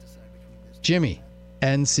 Jimmy.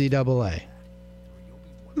 NCAA.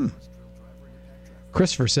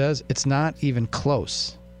 Christopher says it's not even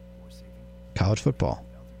close. College football.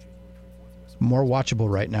 More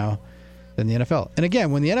watchable right now than the NFL. And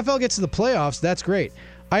again, when the NFL gets to the playoffs, that's great.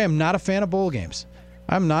 I am not a fan of bowl games.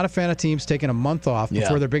 I'm not a fan of teams taking a month off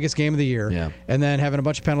before their biggest game of the year and then having a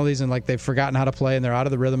bunch of penalties and like they've forgotten how to play and they're out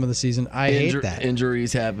of the rhythm of the season. I hate that.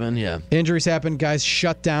 Injuries happen, Injuries happen. Guys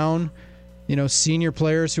shut down. Senior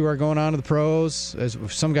players who are going on to the pros.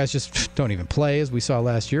 Some guys just don't even play, as we saw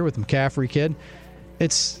last year with the McCaffrey kid.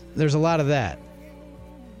 There's a lot of that.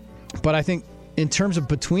 But I think in terms of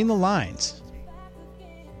between the lines,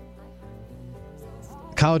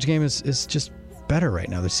 college game is just better right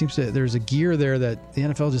now. There's a gear there that the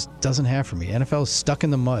NFL just doesn't have for me. NFL is stuck in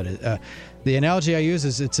the mud. The analogy I use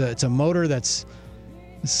is it's a motor that's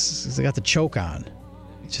I got the choke on.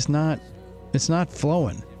 It's just not. It's not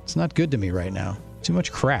flowing. It's not good to me right now. Too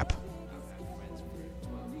much crap.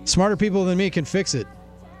 Smarter people than me can fix it,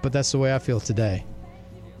 but that's the way I feel today.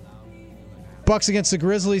 Bucks against the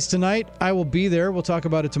Grizzlies tonight. I will be there. We'll talk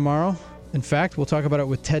about it tomorrow. In fact, we'll talk about it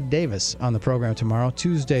with Ted Davis on the program tomorrow.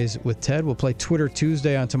 Tuesdays with Ted. We'll play Twitter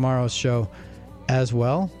Tuesday on tomorrow's show as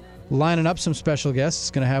well. Lining up some special guests.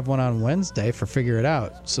 Going to have one on Wednesday for Figure It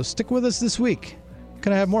Out. So stick with us this week.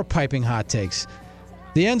 Going to have more piping hot takes.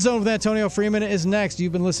 The End Zone with Antonio Freeman is next.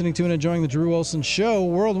 You've been listening to and enjoying the Drew Olson Show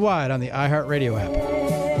worldwide on the iHeartRadio app.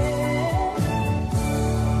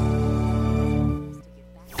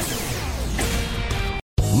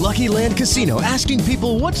 Lucky Land Casino, asking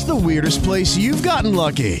people, what's the weirdest place you've gotten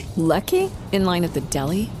lucky? Lucky? In line at the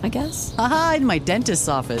deli, I guess? Aha, in my dentist's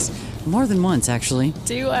office. More than once, actually.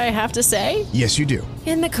 Do I have to say? Yes, you do.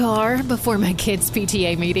 In the car before my kids'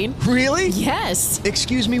 PTA meeting. Really? Yes.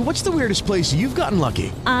 Excuse me, what's the weirdest place you've gotten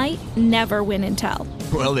lucky? I never win and tell.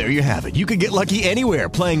 Well, there you have it. You can get lucky anywhere,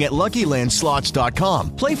 playing at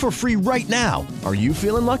LuckyLandSlots.com. Play for free right now. Are you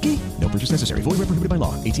feeling lucky? No purchase necessary. Void where prohibited by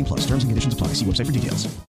law. 18+. Terms and conditions apply. See website for details.